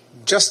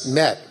 just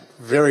met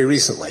very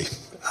recently.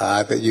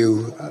 That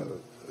you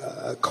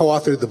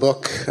co-authored the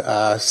book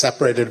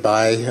separated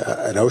by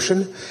an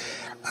ocean.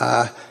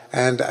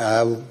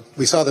 And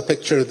we saw the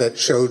picture that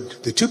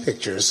showed the two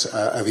pictures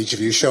of each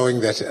of you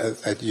showing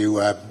that you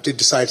did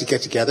decide to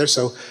get together.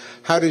 So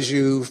how did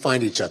you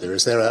find each other?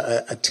 Is there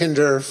a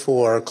Tinder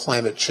for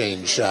climate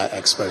change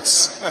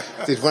experts?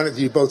 Did one of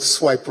you both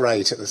swipe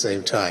right at the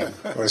same time?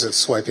 Or is it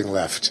swiping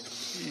left?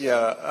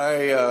 Yeah,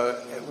 I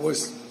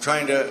was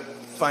trying to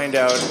find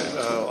out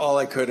all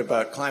I could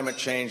about climate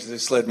change.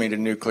 This led me to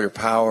nuclear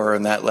power,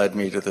 and that led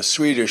me to the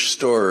Swedish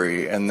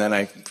story. And then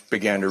I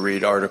began to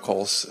read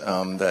articles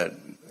that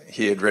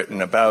he had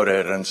written about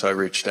it, and so I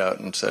reached out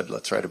and said,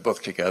 let's write a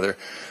book together.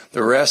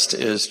 The rest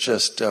is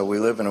just we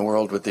live in a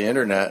world with the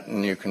internet,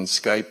 and you can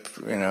Skype,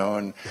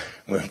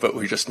 but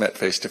we just met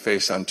face to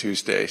face on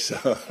Tuesday. So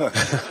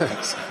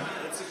it's a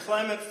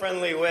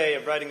climate-friendly way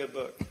of writing a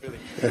book, really.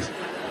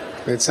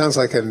 It sounds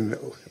like an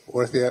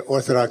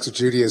Orthodox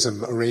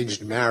Judaism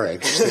arranged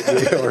marriage,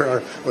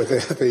 or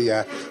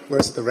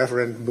where's the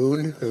Reverend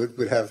Moon, who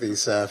would have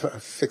these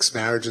arranged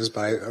marriages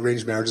by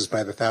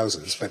the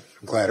thousands, but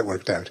I'm glad it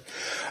worked out.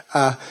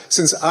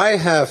 Since I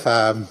have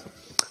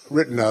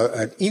written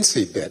an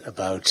INSEE bit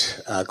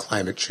about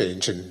climate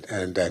change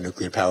and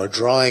nuclear power,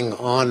 drawing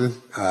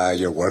on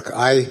your work,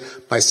 I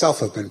myself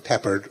have been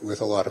peppered with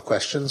a lot of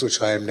questions,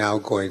 which I am now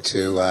going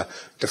to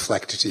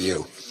deflect to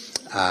you.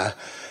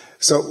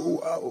 So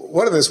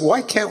one of those,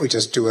 why can't we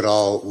just do it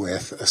all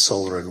with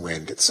solar and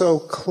wind? It's so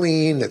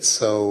clean, it's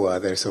so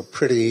they're so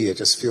pretty, it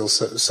just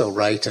feels so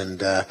right, and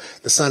the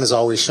sun is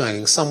always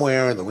shining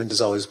somewhere, and the wind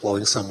is always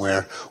blowing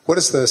somewhere. What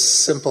is the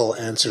simple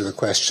answer to the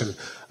question,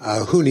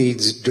 who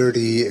needs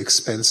dirty,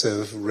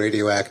 expensive,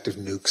 radioactive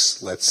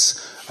nukes?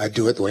 Let's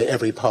do it the way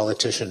every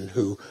politician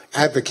who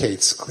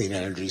advocates clean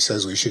energy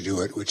says we should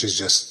do it, which is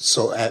just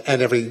so,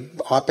 and every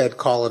op-ed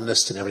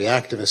columnist and every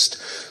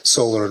activist,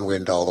 solar and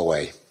wind all the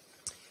way.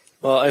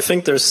 Well, I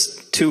think there's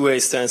two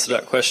ways to answer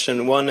that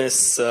question. One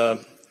is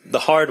the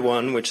hard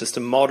one, which is to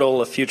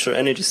model a future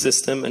energy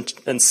system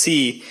and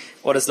see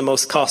what is the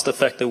most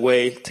cost-effective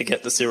way to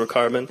get to zero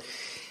carbon.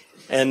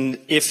 And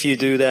if you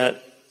do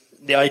that,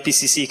 the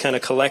IPCC kind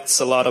of collects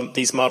a lot of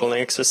these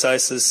modeling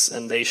exercises,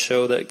 and they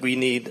show that we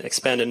need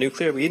expanded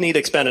nuclear. We need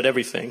expanded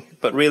everything.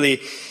 But really,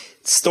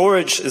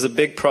 storage is a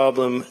big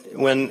problem.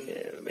 When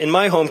in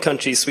my home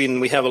country,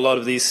 Sweden, we have a lot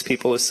of these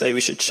people who say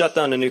we should shut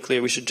down the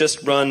nuclear, we should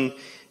just run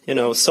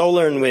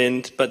solar and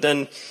wind, but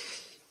then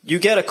you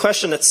get a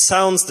question that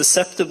sounds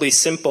deceptively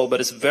simple,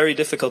 but it's very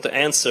difficult to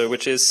answer,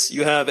 which is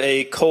you have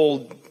a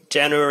cold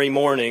January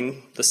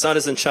morning, the sun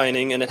isn't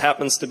shining, and it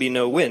happens to be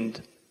no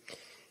wind.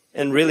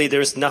 And really,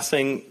 there's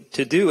nothing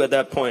to do at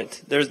that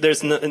point.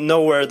 There's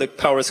nowhere the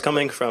power is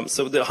coming from.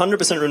 So the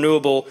 100%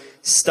 renewable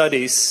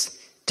studies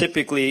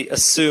typically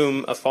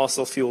assume a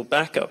fossil fuel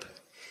backup.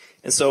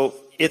 And so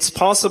it's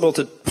possible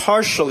to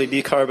partially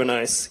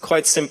decarbonize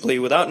quite simply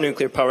without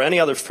nuclear power,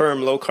 any other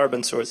firm low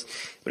carbon source.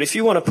 But if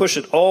you want to push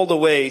it all the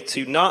way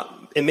to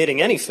not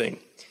emitting anything,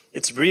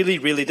 it's really,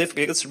 really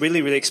difficult. It's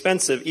really, really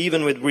expensive,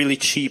 even with really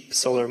cheap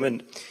solar and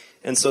wind.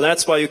 And so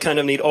that's why you kind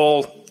of need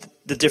all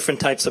the different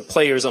types of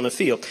players on the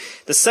field.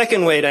 The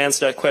second way to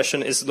answer that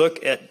question is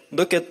look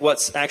at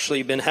what's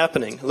actually been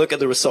happening. Look at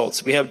the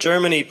results. We have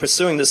Germany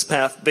pursuing this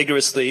path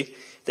vigorously.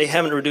 They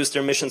haven't reduced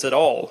their emissions at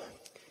all.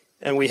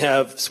 And we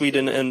have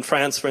Sweden and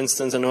France, for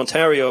instance, and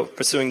Ontario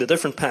pursuing the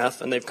different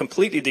path, and they've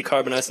completely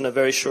decarbonized in a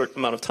very short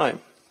amount of time.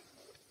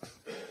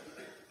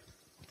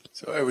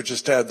 So I would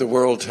just add the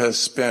world has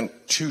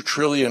spent $2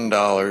 trillion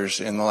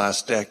in the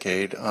last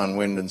decade on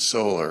wind and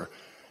solar,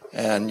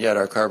 and yet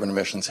our carbon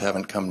emissions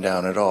haven't come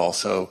down at all.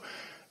 So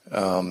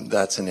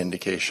that's an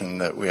indication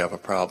that we have a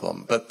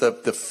problem. But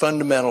the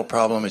fundamental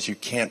problem is you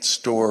can't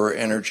store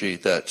energy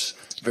that's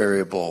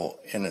variable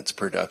in its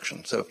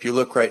production. So if you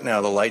look right now,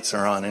 the lights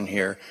are on in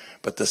here,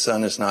 but the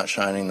sun is not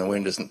shining, the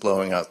wind isn't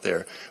blowing out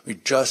there. We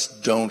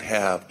just don't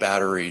have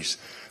batteries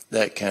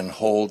that can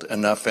hold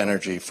enough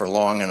energy for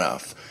long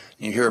enough.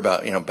 You hear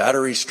about,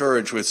 battery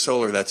storage with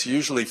solar, that's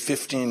usually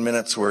 15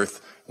 minutes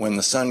worth when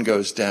the sun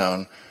goes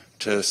down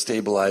to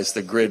stabilize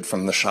the grid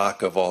from the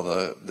shock of all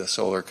the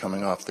solar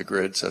coming off the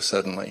grid so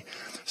suddenly.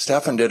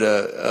 Stefan did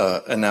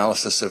a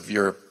analysis of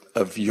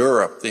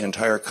Europe, the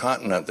entire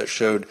continent, that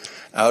showed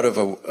out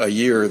of a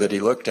year that he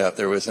looked at,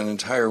 there was an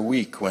entire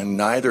week when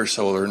neither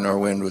solar nor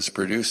wind was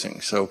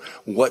producing. So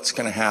what's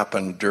going to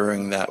happen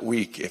during that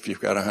week if you've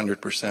got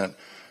 100%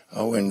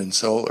 wind and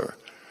solar?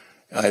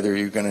 Either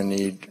you're going to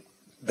need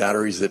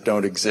batteries that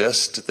don't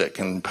exist that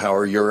can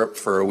power Europe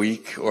for a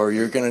week, or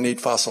you're going to need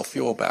fossil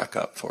fuel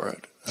backup for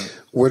it.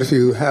 What if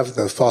you have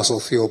the fossil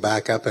fuel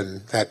backup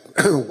and that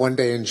one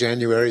day in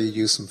January you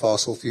use some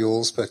fossil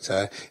fuels, but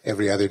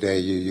every other day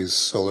you use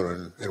solar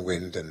and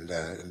wind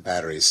and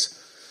batteries?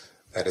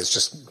 That is,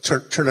 just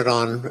turn it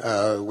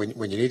on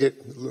when you need it.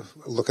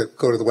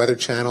 Go to the Weather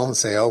Channel and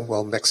say, oh,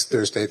 well, next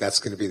Thursday that's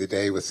going to be the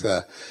day with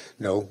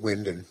no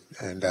wind and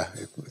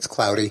it's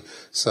cloudy,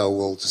 so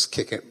we'll just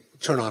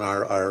turn on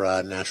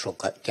our natural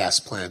gas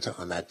plant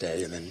on that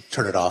day and then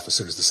turn it off as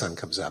soon as the sun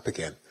comes up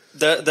again.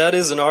 That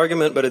is an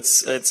argument, but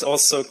it's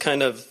also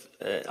kind of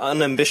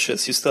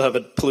unambitious. You still have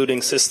a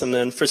polluting system.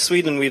 Then for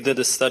Sweden, we did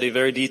a study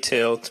very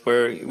detailed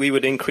where we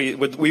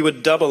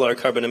would double our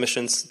carbon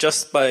emissions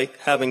just by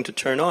having to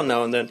turn on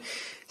now and then.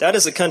 That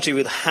is a country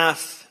with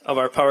half of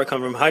our power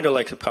coming from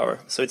hydroelectric power.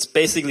 So it's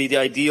basically the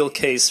ideal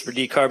case for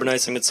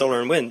decarbonizing with solar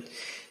and wind.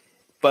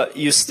 But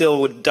you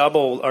still would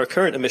double our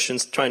current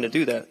emissions trying to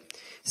do that.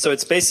 So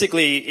it's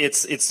basically,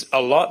 it's a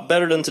lot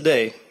better than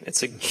today.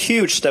 It's a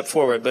huge step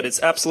forward, but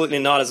it's absolutely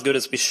not as good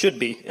as we should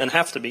be and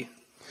have to be.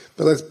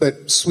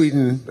 But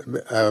Sweden,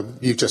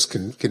 you've just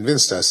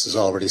convinced us, is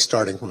already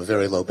starting from a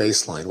very low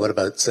baseline. What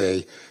about,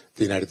 say,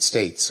 the United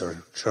States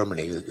or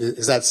Germany?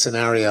 Is that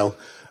scenario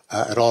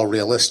at all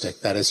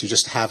realistic? That is, you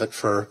just have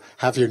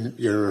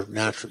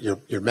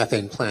your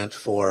methane plant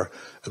for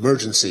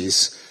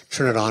emergencies,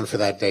 turn it on for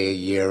that day a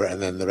year,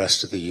 and then the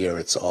rest of the year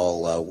it's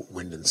all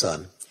wind and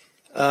sun.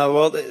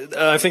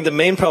 I think the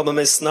main problem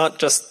is not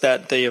just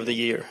that day of the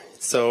year.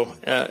 So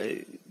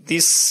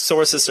these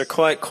sources are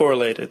quite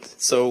correlated.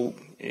 So,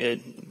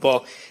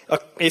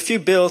 if you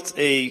built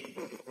a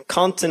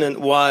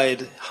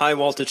continent-wide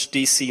high-voltage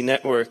DC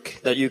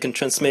network that you can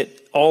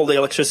transmit all the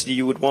electricity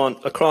you would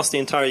want across the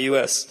entire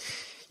U.S.,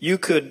 you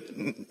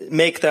could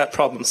make that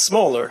problem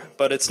smaller,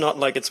 but it's not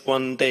like it's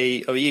one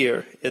day a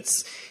year.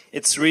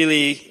 It's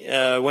really,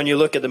 when you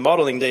look at the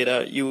modeling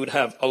data, you would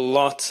have a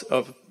lot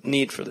of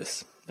need for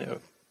this. Yeah.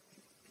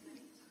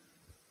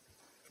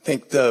 I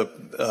think the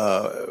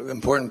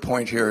important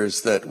point here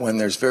is that when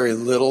there's very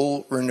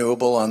little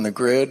renewable on the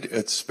grid,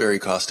 it's very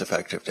cost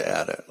effective to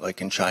add it. Like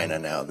in China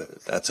now,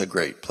 that's a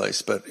great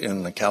place. But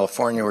in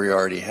California, where you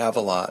already have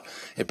a lot,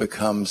 it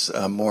becomes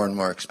more and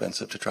more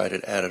expensive to try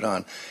to add it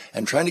on.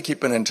 And trying to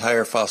keep an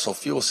entire fossil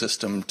fuel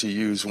system to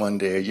use one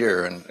day a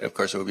year, and of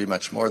course it would be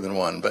much more than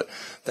one, but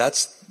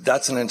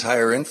that's an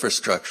entire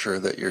infrastructure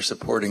that you're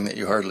supporting that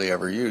you hardly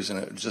ever use, and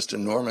it's just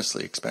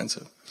enormously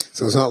expensive.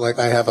 So it's not like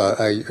I have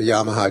a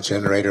Yamaha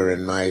generator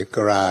in my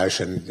garage,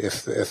 and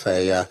if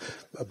a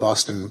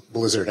Boston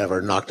blizzard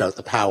ever knocked out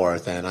the power,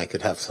 then I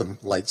could have some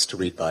lights to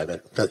read by,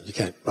 but you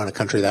can't run a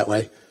country that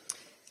way?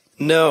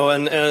 No,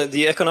 and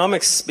the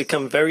economics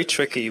become very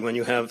tricky when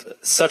you have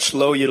such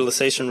low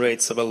utilization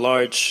rates of a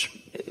large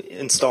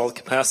installed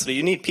capacity.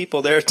 You need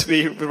people there to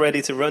be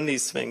ready to run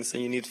these things,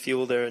 and you need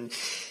fuel there.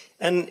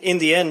 And in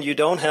the end, you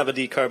don't have a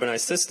decarbonized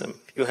system.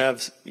 You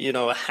have,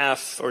 a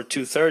half or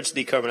 2/3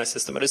 decarbonized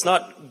system, but it's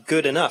not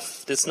good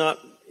enough. It's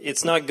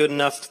not good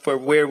enough for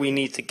where we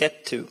need to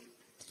get to.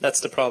 That's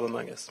the problem,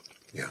 I guess.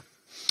 Yeah.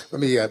 Let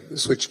me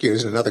switch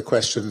gears. Another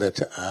question that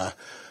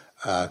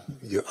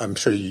I'm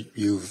sure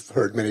you've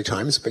heard many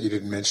times, but you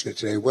didn't mention it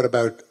today. What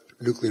about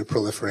nuclear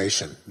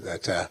proliferation?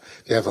 That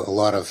you have a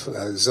lot of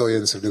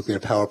zillions of nuclear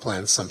power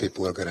plants. Some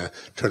people are going to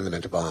turn them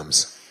into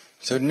bombs.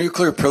 So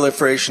nuclear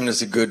proliferation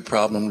is a good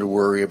problem to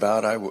worry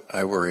about.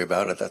 I worry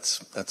about it.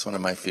 That's one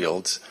of my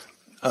fields.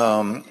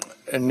 And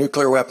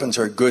nuclear weapons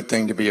are a good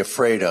thing to be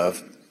afraid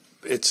of.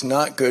 It's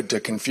not good to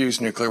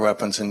confuse nuclear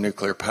weapons and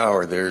nuclear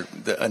power.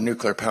 A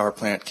nuclear power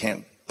plant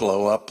can't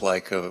blow up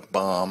like a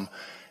bomb,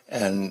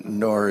 and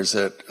nor is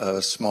it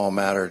a small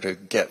matter to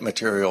get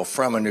material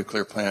from a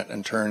nuclear plant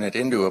and turn it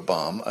into a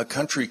bomb. A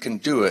country can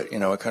do it.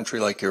 A country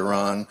like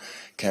Iran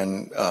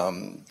can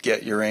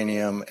get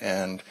uranium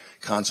and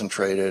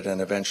concentrate it and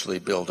eventually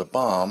build a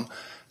bomb.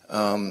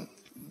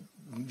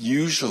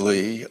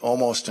 Usually,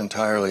 almost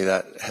entirely,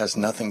 that has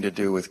nothing to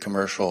do with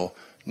commercial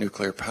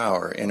nuclear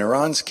power. In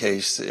Iran's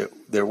case,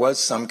 there was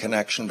some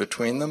connection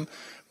between them,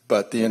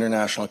 but the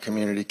international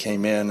community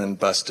came in and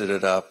busted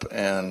it up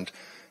and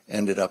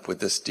ended up with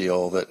this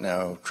deal that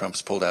now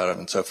Trump's pulled out of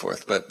and so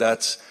forth. But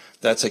that's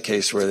a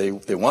case where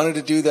they wanted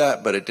to do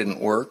that, but it didn't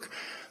work.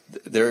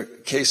 There are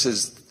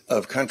cases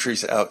of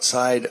countries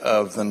outside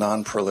of the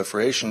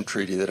Non-Proliferation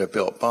Treaty that have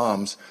built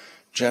bombs,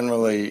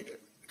 generally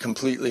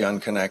completely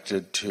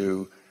unconnected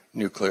to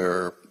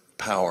nuclear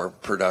power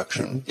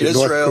production. Did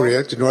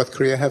North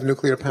Korea have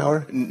nuclear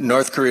power?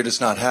 North Korea does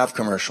not have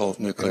commercial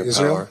nuclear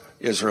power.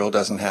 Israel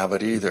doesn't have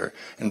it either.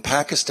 And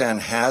Pakistan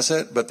has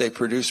it, but they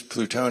produce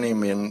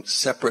plutonium in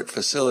separate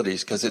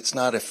facilities because it's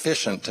not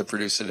efficient to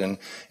produce it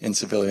in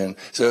civilian.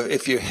 So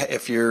if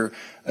you're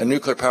a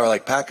nuclear power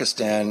like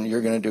Pakistan,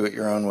 you're going to do it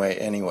your own way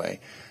anyway.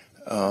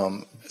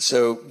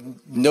 So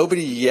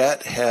nobody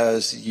yet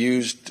has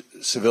used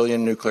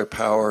civilian nuclear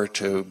power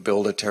to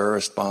build a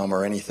terrorist bomb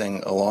or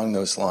anything along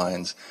those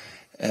lines.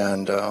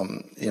 And,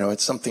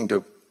 it's something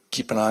to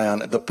keep an eye on.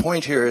 The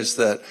point here is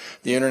that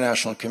the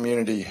international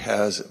community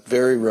has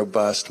very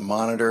robust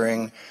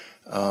monitoring.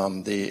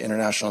 The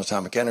International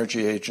Atomic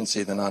Energy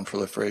Agency, the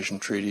Non-Proliferation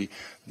Treaty,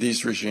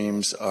 these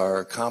regimes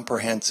are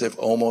comprehensive.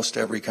 Almost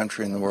every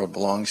country in the world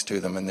belongs to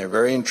them, and they're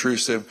very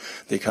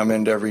intrusive. They come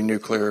into every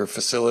nuclear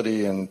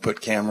facility and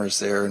put cameras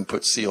there and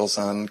put seals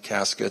on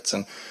caskets,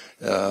 and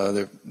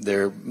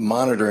they're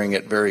monitoring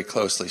it very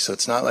closely. So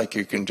it's not like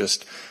you can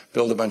just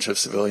build a bunch of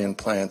civilian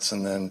plants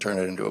and then turn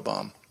it into a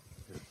bomb.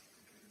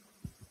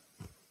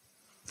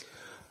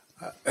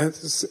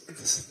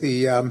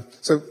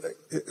 So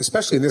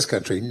especially in this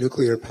country,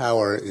 nuclear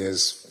power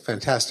is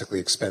fantastically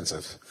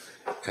expensive.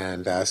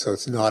 And so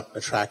it's not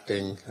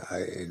attracting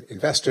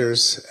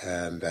investors.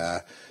 And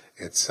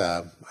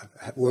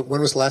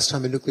when was the last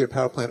time a nuclear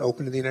power plant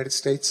opened in the United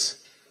States?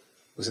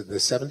 Was it the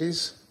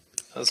 70s?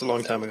 That was a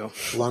long time ago.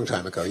 A long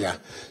time ago, yeah.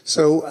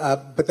 So,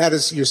 but that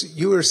is,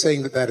 you were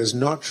saying that is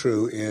not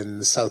true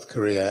in South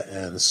Korea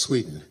and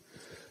Sweden.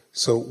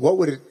 So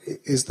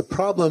is the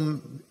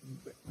problem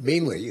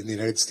mainly in the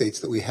United States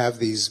that we have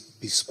these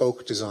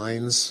bespoke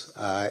designs?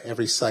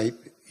 Every site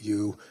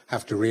you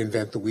have to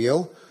reinvent the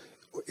wheel.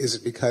 Is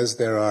it because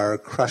there are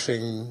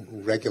crushing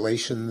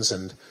regulations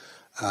and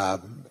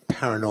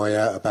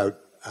paranoia about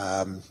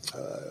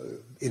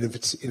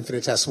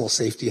infinitesimal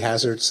safety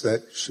hazards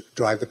that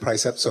drive the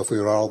price up? So if we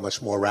were all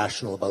much more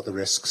rational about the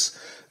risks,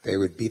 they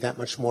would be that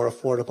much more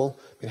affordable.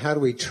 I mean, how do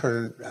we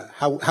turn?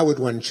 How would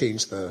one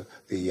change the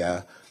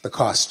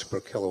cost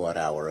per kilowatt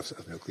hour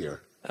of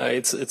nuclear?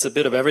 It's a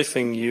bit of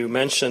everything you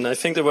mentioned. I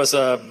think there was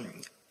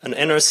an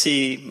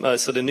NRC,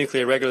 so the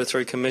Nuclear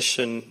Regulatory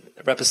Commission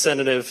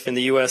representative in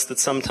the U.S. that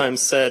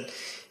sometimes said,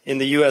 in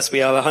the U.S. we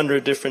have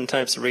 100 different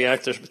types of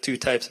reactors with 2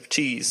 types of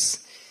cheese,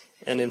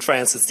 and in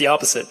France it's the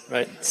opposite,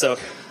 right? So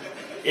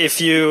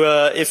if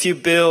you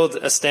build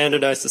a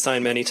standardized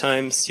design many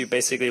times, you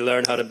basically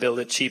learn how to build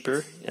it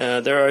cheaper.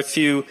 There are a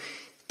few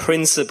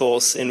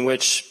principles in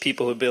which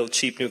people who build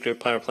cheap nuclear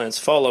power plants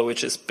follow,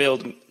 which is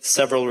build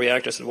several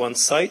reactors at one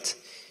site,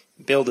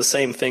 build the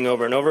same thing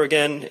over and over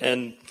again,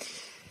 and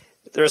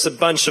there's a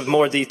bunch of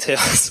more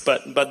details,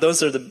 but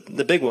those are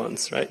the big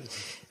ones, right?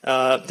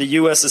 The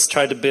U.S. has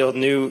tried to build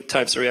new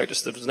types of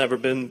reactors that have never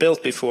been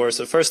built before.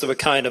 So first of a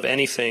kind of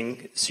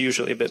anything is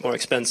usually a bit more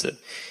expensive.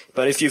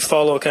 But if you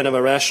follow kind of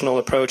a rational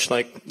approach,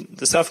 like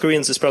the South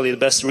Koreans is probably the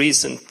best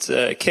recent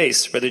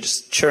case, where they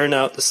just churn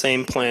out the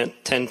same plant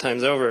 10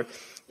 times over.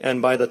 And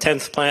by the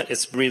 10th plant,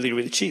 it's really,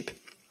 really cheap.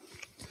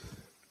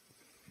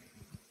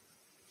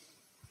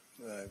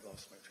 I've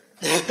lost my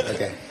train of thought.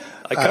 Okay.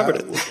 I covered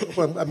it.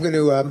 Well, I'm going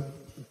to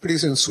pretty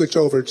soon switch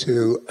over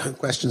to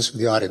questions from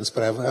the audience,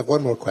 but I have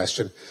one more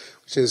question,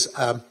 which is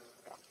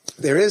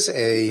there is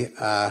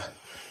a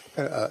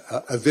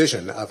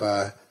vision of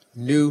a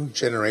new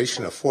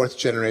generation, a fourth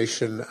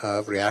generation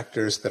of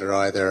reactors that are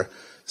either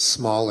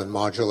small and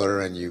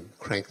modular, and you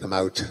crank them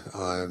out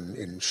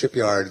in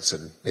shipyards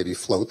and maybe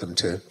float them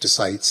to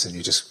sites, and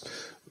you just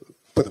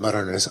put them out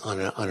on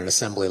an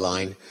assembly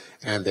line,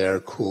 and they're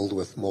cooled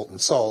with molten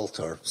salt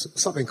or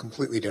something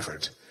completely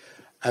different,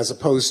 as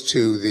opposed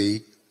to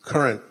the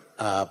current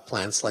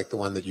plants like the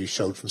one that you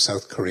showed from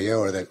South Korea,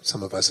 or that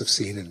some of us have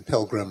seen in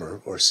Pilgrim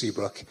or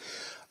Seabrook.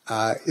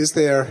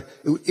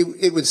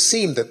 It would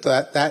seem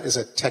that is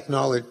a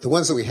technology, the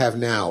ones that we have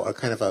now are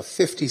kind of a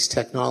 50s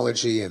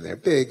technology, and they're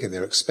big and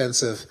they're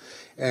expensive.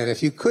 And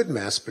if you could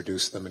mass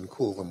produce them and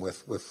cool them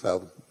with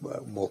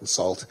molten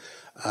salt,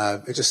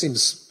 it just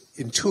seems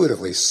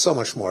intuitively so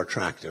much more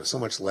attractive, so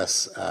much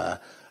less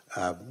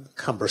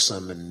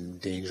cumbersome and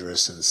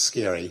dangerous and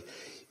scary.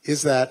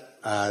 Is that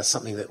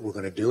something that we're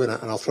going to do? And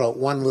I'll throw out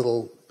one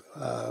little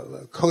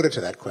coda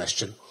to that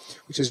question,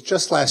 which is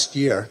just last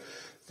year,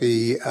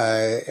 the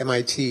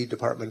MIT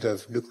Department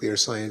of Nuclear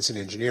Science and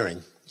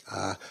Engineering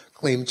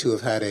claimed to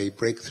have had a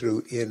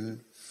breakthrough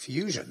in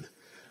fusion.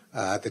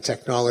 The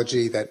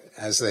technology that,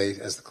 as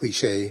the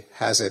cliche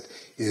has it,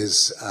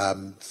 is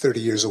 30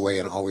 years away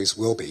and always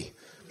will be.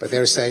 But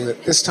they're saying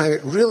that this time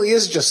it really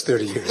is just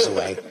 30 years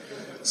away.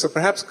 So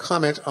perhaps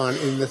comment on,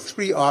 in the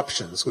three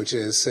options, which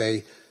is,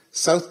 say,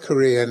 South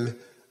Korean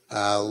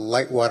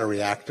light water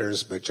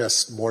reactors, but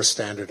just more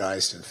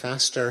standardized and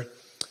faster,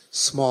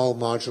 small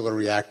modular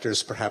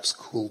reactors, perhaps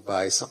cooled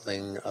by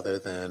something other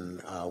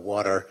than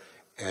water,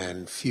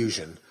 and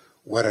fusion.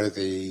 What are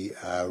the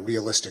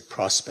realistic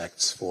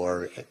prospects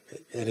for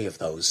any of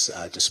those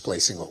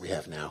displacing what we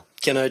have now?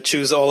 Can I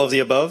choose all of the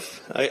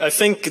above? I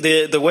think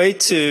the way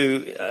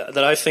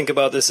that I think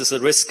about this is a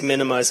risk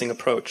minimizing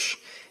approach.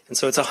 And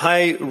so it's a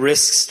high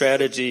risk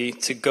strategy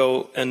to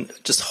go and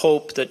just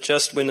hope that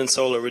just wind and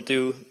solar would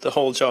do the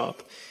whole job.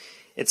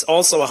 It's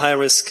also a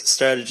high-risk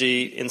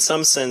strategy, in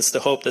some sense, to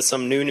hope that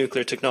some new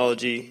nuclear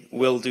technology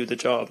will do the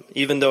job.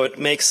 Even though it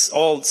makes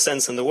all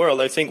sense in the world,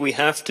 I think we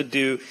have to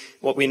do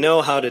what we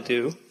know how to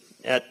do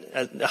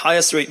at the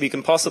highest rate we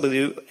can possibly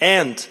do,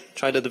 and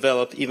try to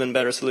develop even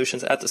better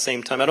solutions at the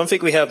same time. I don't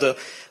think we have the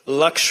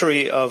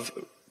luxury of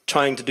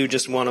trying to do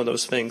just one of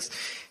those things.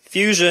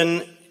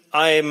 Fusion,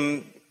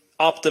 I'm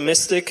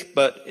optimistic,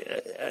 but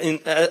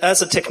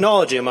as a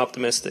technology, I'm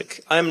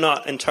optimistic. I'm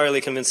not entirely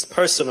convinced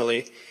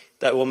personally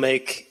that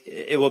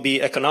it will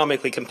be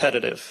economically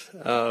competitive.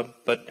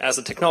 But as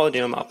a technology,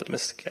 I'm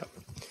optimistic, yeah.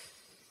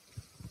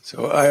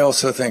 So I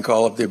also think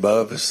all of the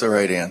above is the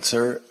right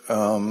answer,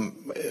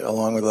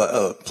 along with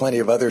plenty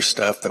of other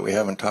stuff that we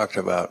haven't talked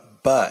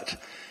about.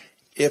 But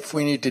if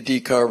we need to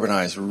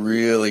decarbonize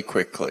really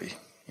quickly,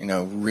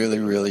 really,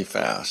 really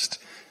fast,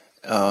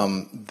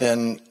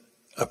 then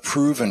a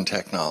proven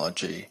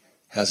technology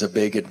has a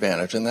big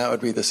advantage, and that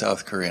would be the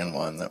South Korean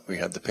one that we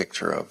had the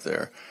picture of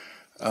there.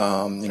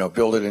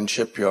 Build it in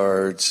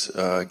shipyards,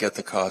 get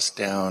the cost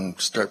down,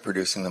 start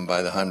producing them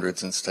by the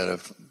hundreds instead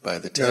of by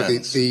the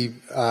tens. The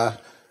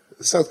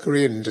South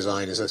Korean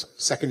design is a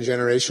second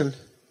generation,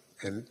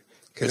 and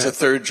it's a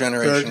third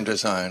generation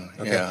design.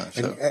 Okay. Yeah.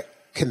 And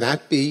can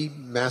that be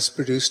mass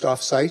produced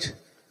off-site?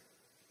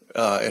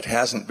 It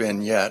hasn't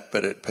been yet,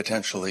 but it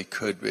potentially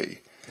could be.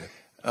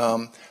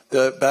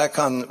 Back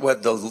on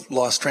what the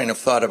lost train of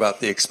thought about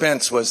the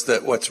expense was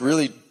that what's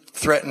really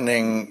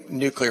threatening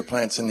nuclear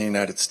plants in the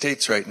United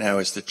States right now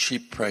is the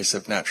cheap price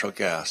of natural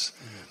gas.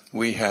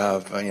 We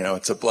have,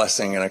 it's a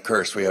blessing and a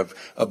curse. We have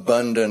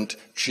abundant,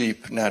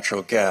 cheap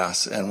natural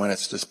gas, and when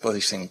it's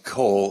displacing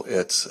coal,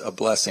 it's a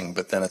blessing,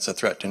 but then it's a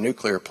threat to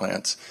nuclear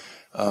plants.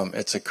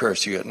 It's a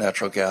curse. You get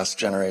natural gas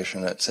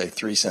generation at, say,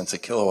 3 cents a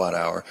kilowatt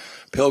hour.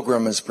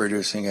 Pilgrim is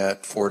producing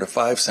at 4 to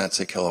 5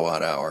 cents a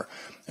kilowatt hour.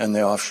 And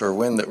the offshore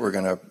wind that we're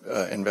going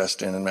to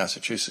invest in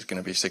Massachusetts is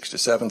going to be 6 to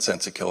 7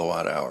 cents a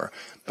kilowatt hour.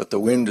 But the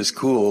wind is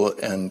cool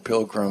and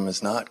Pilgrim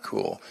is not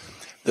cool.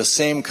 The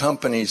same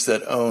companies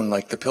that own,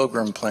 like the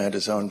Pilgrim plant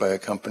is owned by a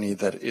company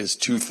that is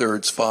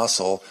 2/3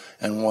 fossil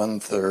and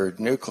 1/3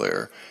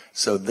 nuclear.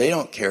 So they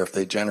don't care if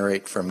they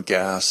generate from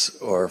gas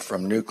or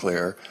from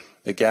nuclear.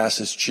 The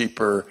gas is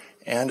cheaper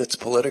and it's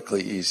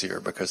politically easier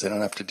because they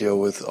don't have to deal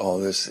with all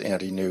this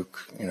anti-nuke,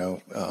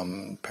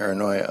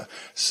 paranoia.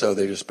 So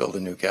they just build a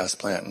new gas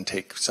plant and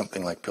take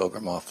something like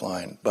Pilgrim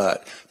offline.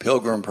 But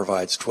Pilgrim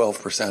provides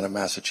 12% of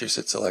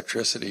Massachusetts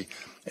electricity.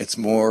 It's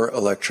more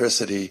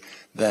electricity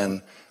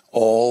than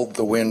all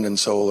the wind and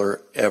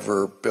solar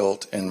ever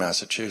built in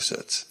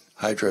Massachusetts.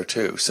 Hydro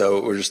too.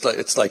 So we're just like,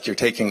 it's like you're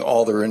taking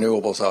all the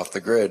renewables off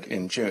the grid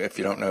in June. If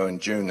you don't know, in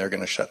June they're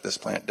going to shut this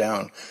plant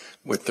down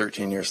with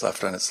 13 years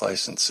left on its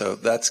license. So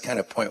that's kind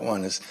of point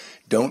one: is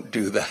don't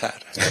do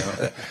that.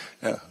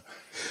 You know?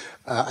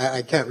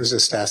 I can't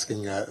resist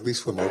asking at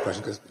least one more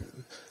question, because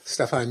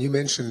Stefan, you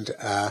mentioned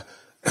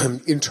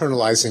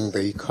internalizing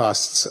the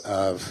costs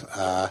of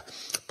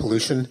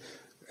pollution,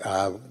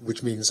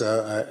 which means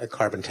a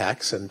carbon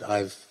tax, and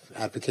I've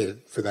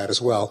advocated for that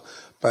as well.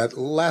 But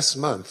last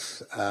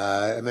month,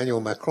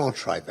 Emmanuel Macron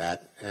tried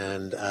that,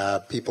 and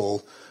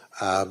people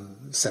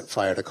set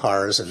fire to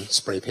cars and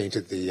spray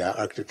painted the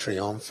Arc de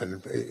Triomphe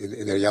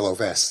in their yellow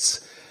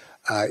vests.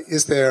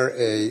 Does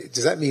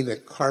that mean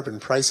that carbon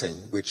pricing,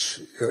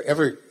 which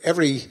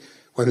everyone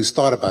who's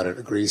thought about it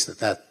agrees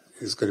that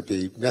is going to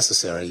be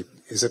necessary,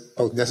 is it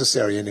both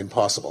necessary and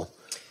impossible?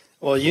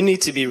 Well, you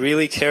need to be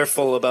really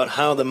careful about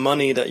how the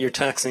money that you're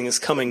taxing is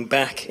coming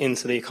back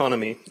into the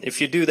economy.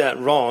 If you do that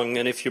wrong,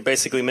 and if you're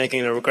basically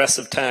making a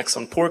regressive tax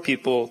on poor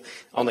people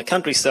on the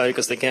countryside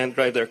because they can't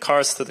drive their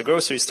cars to the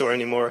grocery store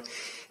anymore,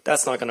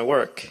 that's not going to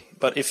work.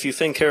 But if you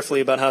think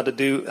carefully about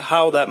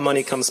how that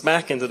money comes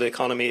back into the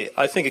economy,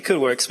 I think it could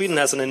work. Sweden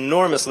has an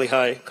enormously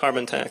high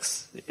carbon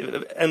tax,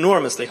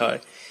 enormously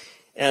high,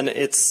 and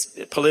it's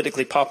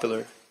politically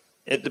popular.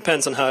 It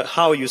depends on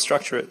how you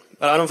structure it.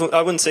 But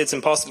I wouldn't say it's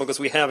impossible, because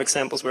we have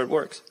examples where it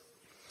works.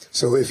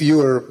 So if you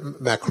were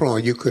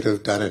Macron, you could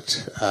have done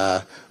it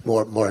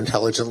more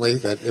intelligently,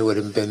 that it would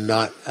have been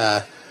not...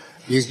 do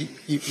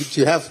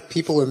you have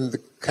people in the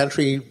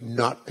country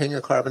not paying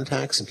a carbon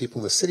tax and people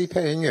in the city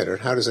paying it, or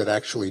how does it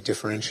actually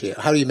differentiate?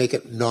 How do you make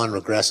it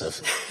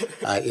non-regressive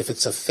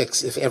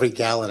if every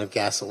gallon of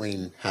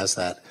gasoline has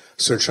that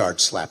surcharge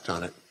slapped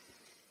on it?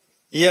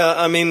 Yeah,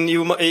 I mean,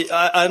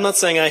 I'm not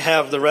saying I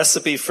have the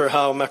recipe for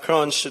how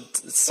Macron should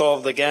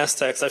solve the gas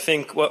tax. I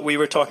think what we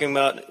were talking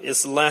about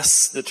is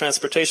less the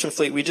transportation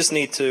fleet. We just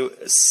need to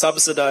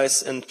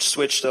subsidize and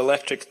switch to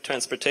electric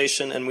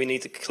transportation, and we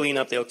need to clean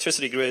up the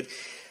electricity grid.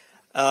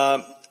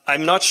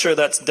 I'm not sure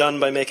that's done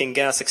by making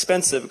gas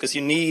expensive, because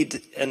you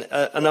need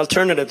an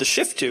alternative to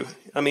shift to.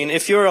 I mean,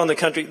 if you're on the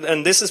country,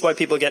 and this is why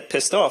people get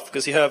pissed off,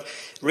 because you have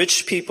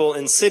rich people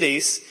in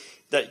cities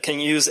that can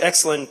use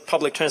excellent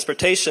public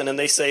transportation, and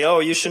they say, oh,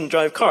 you shouldn't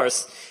drive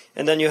cars.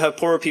 And then you have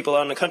poorer people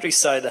out in the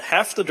countryside that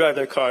have to drive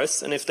their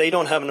cars, and if they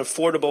don't have an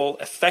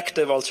affordable,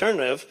 effective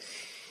alternative,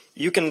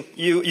 you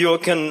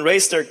can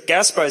raise their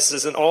gas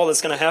prices, and all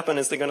that's going to happen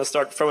is they're going to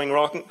start throwing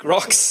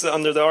rocks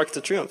under the Arc de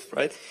Triomphe,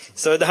 right?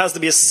 So there has to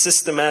be a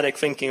systematic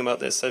thinking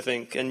about this, I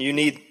think, and you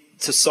need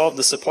to solve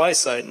the supply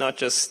side, not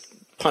just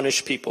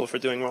punish people for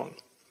doing wrong.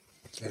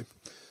 Okay.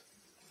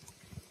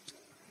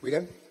 We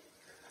done?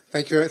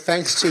 Thank you.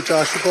 Thanks to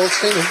Joshua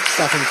Goldstein and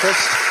Stefan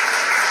Fust.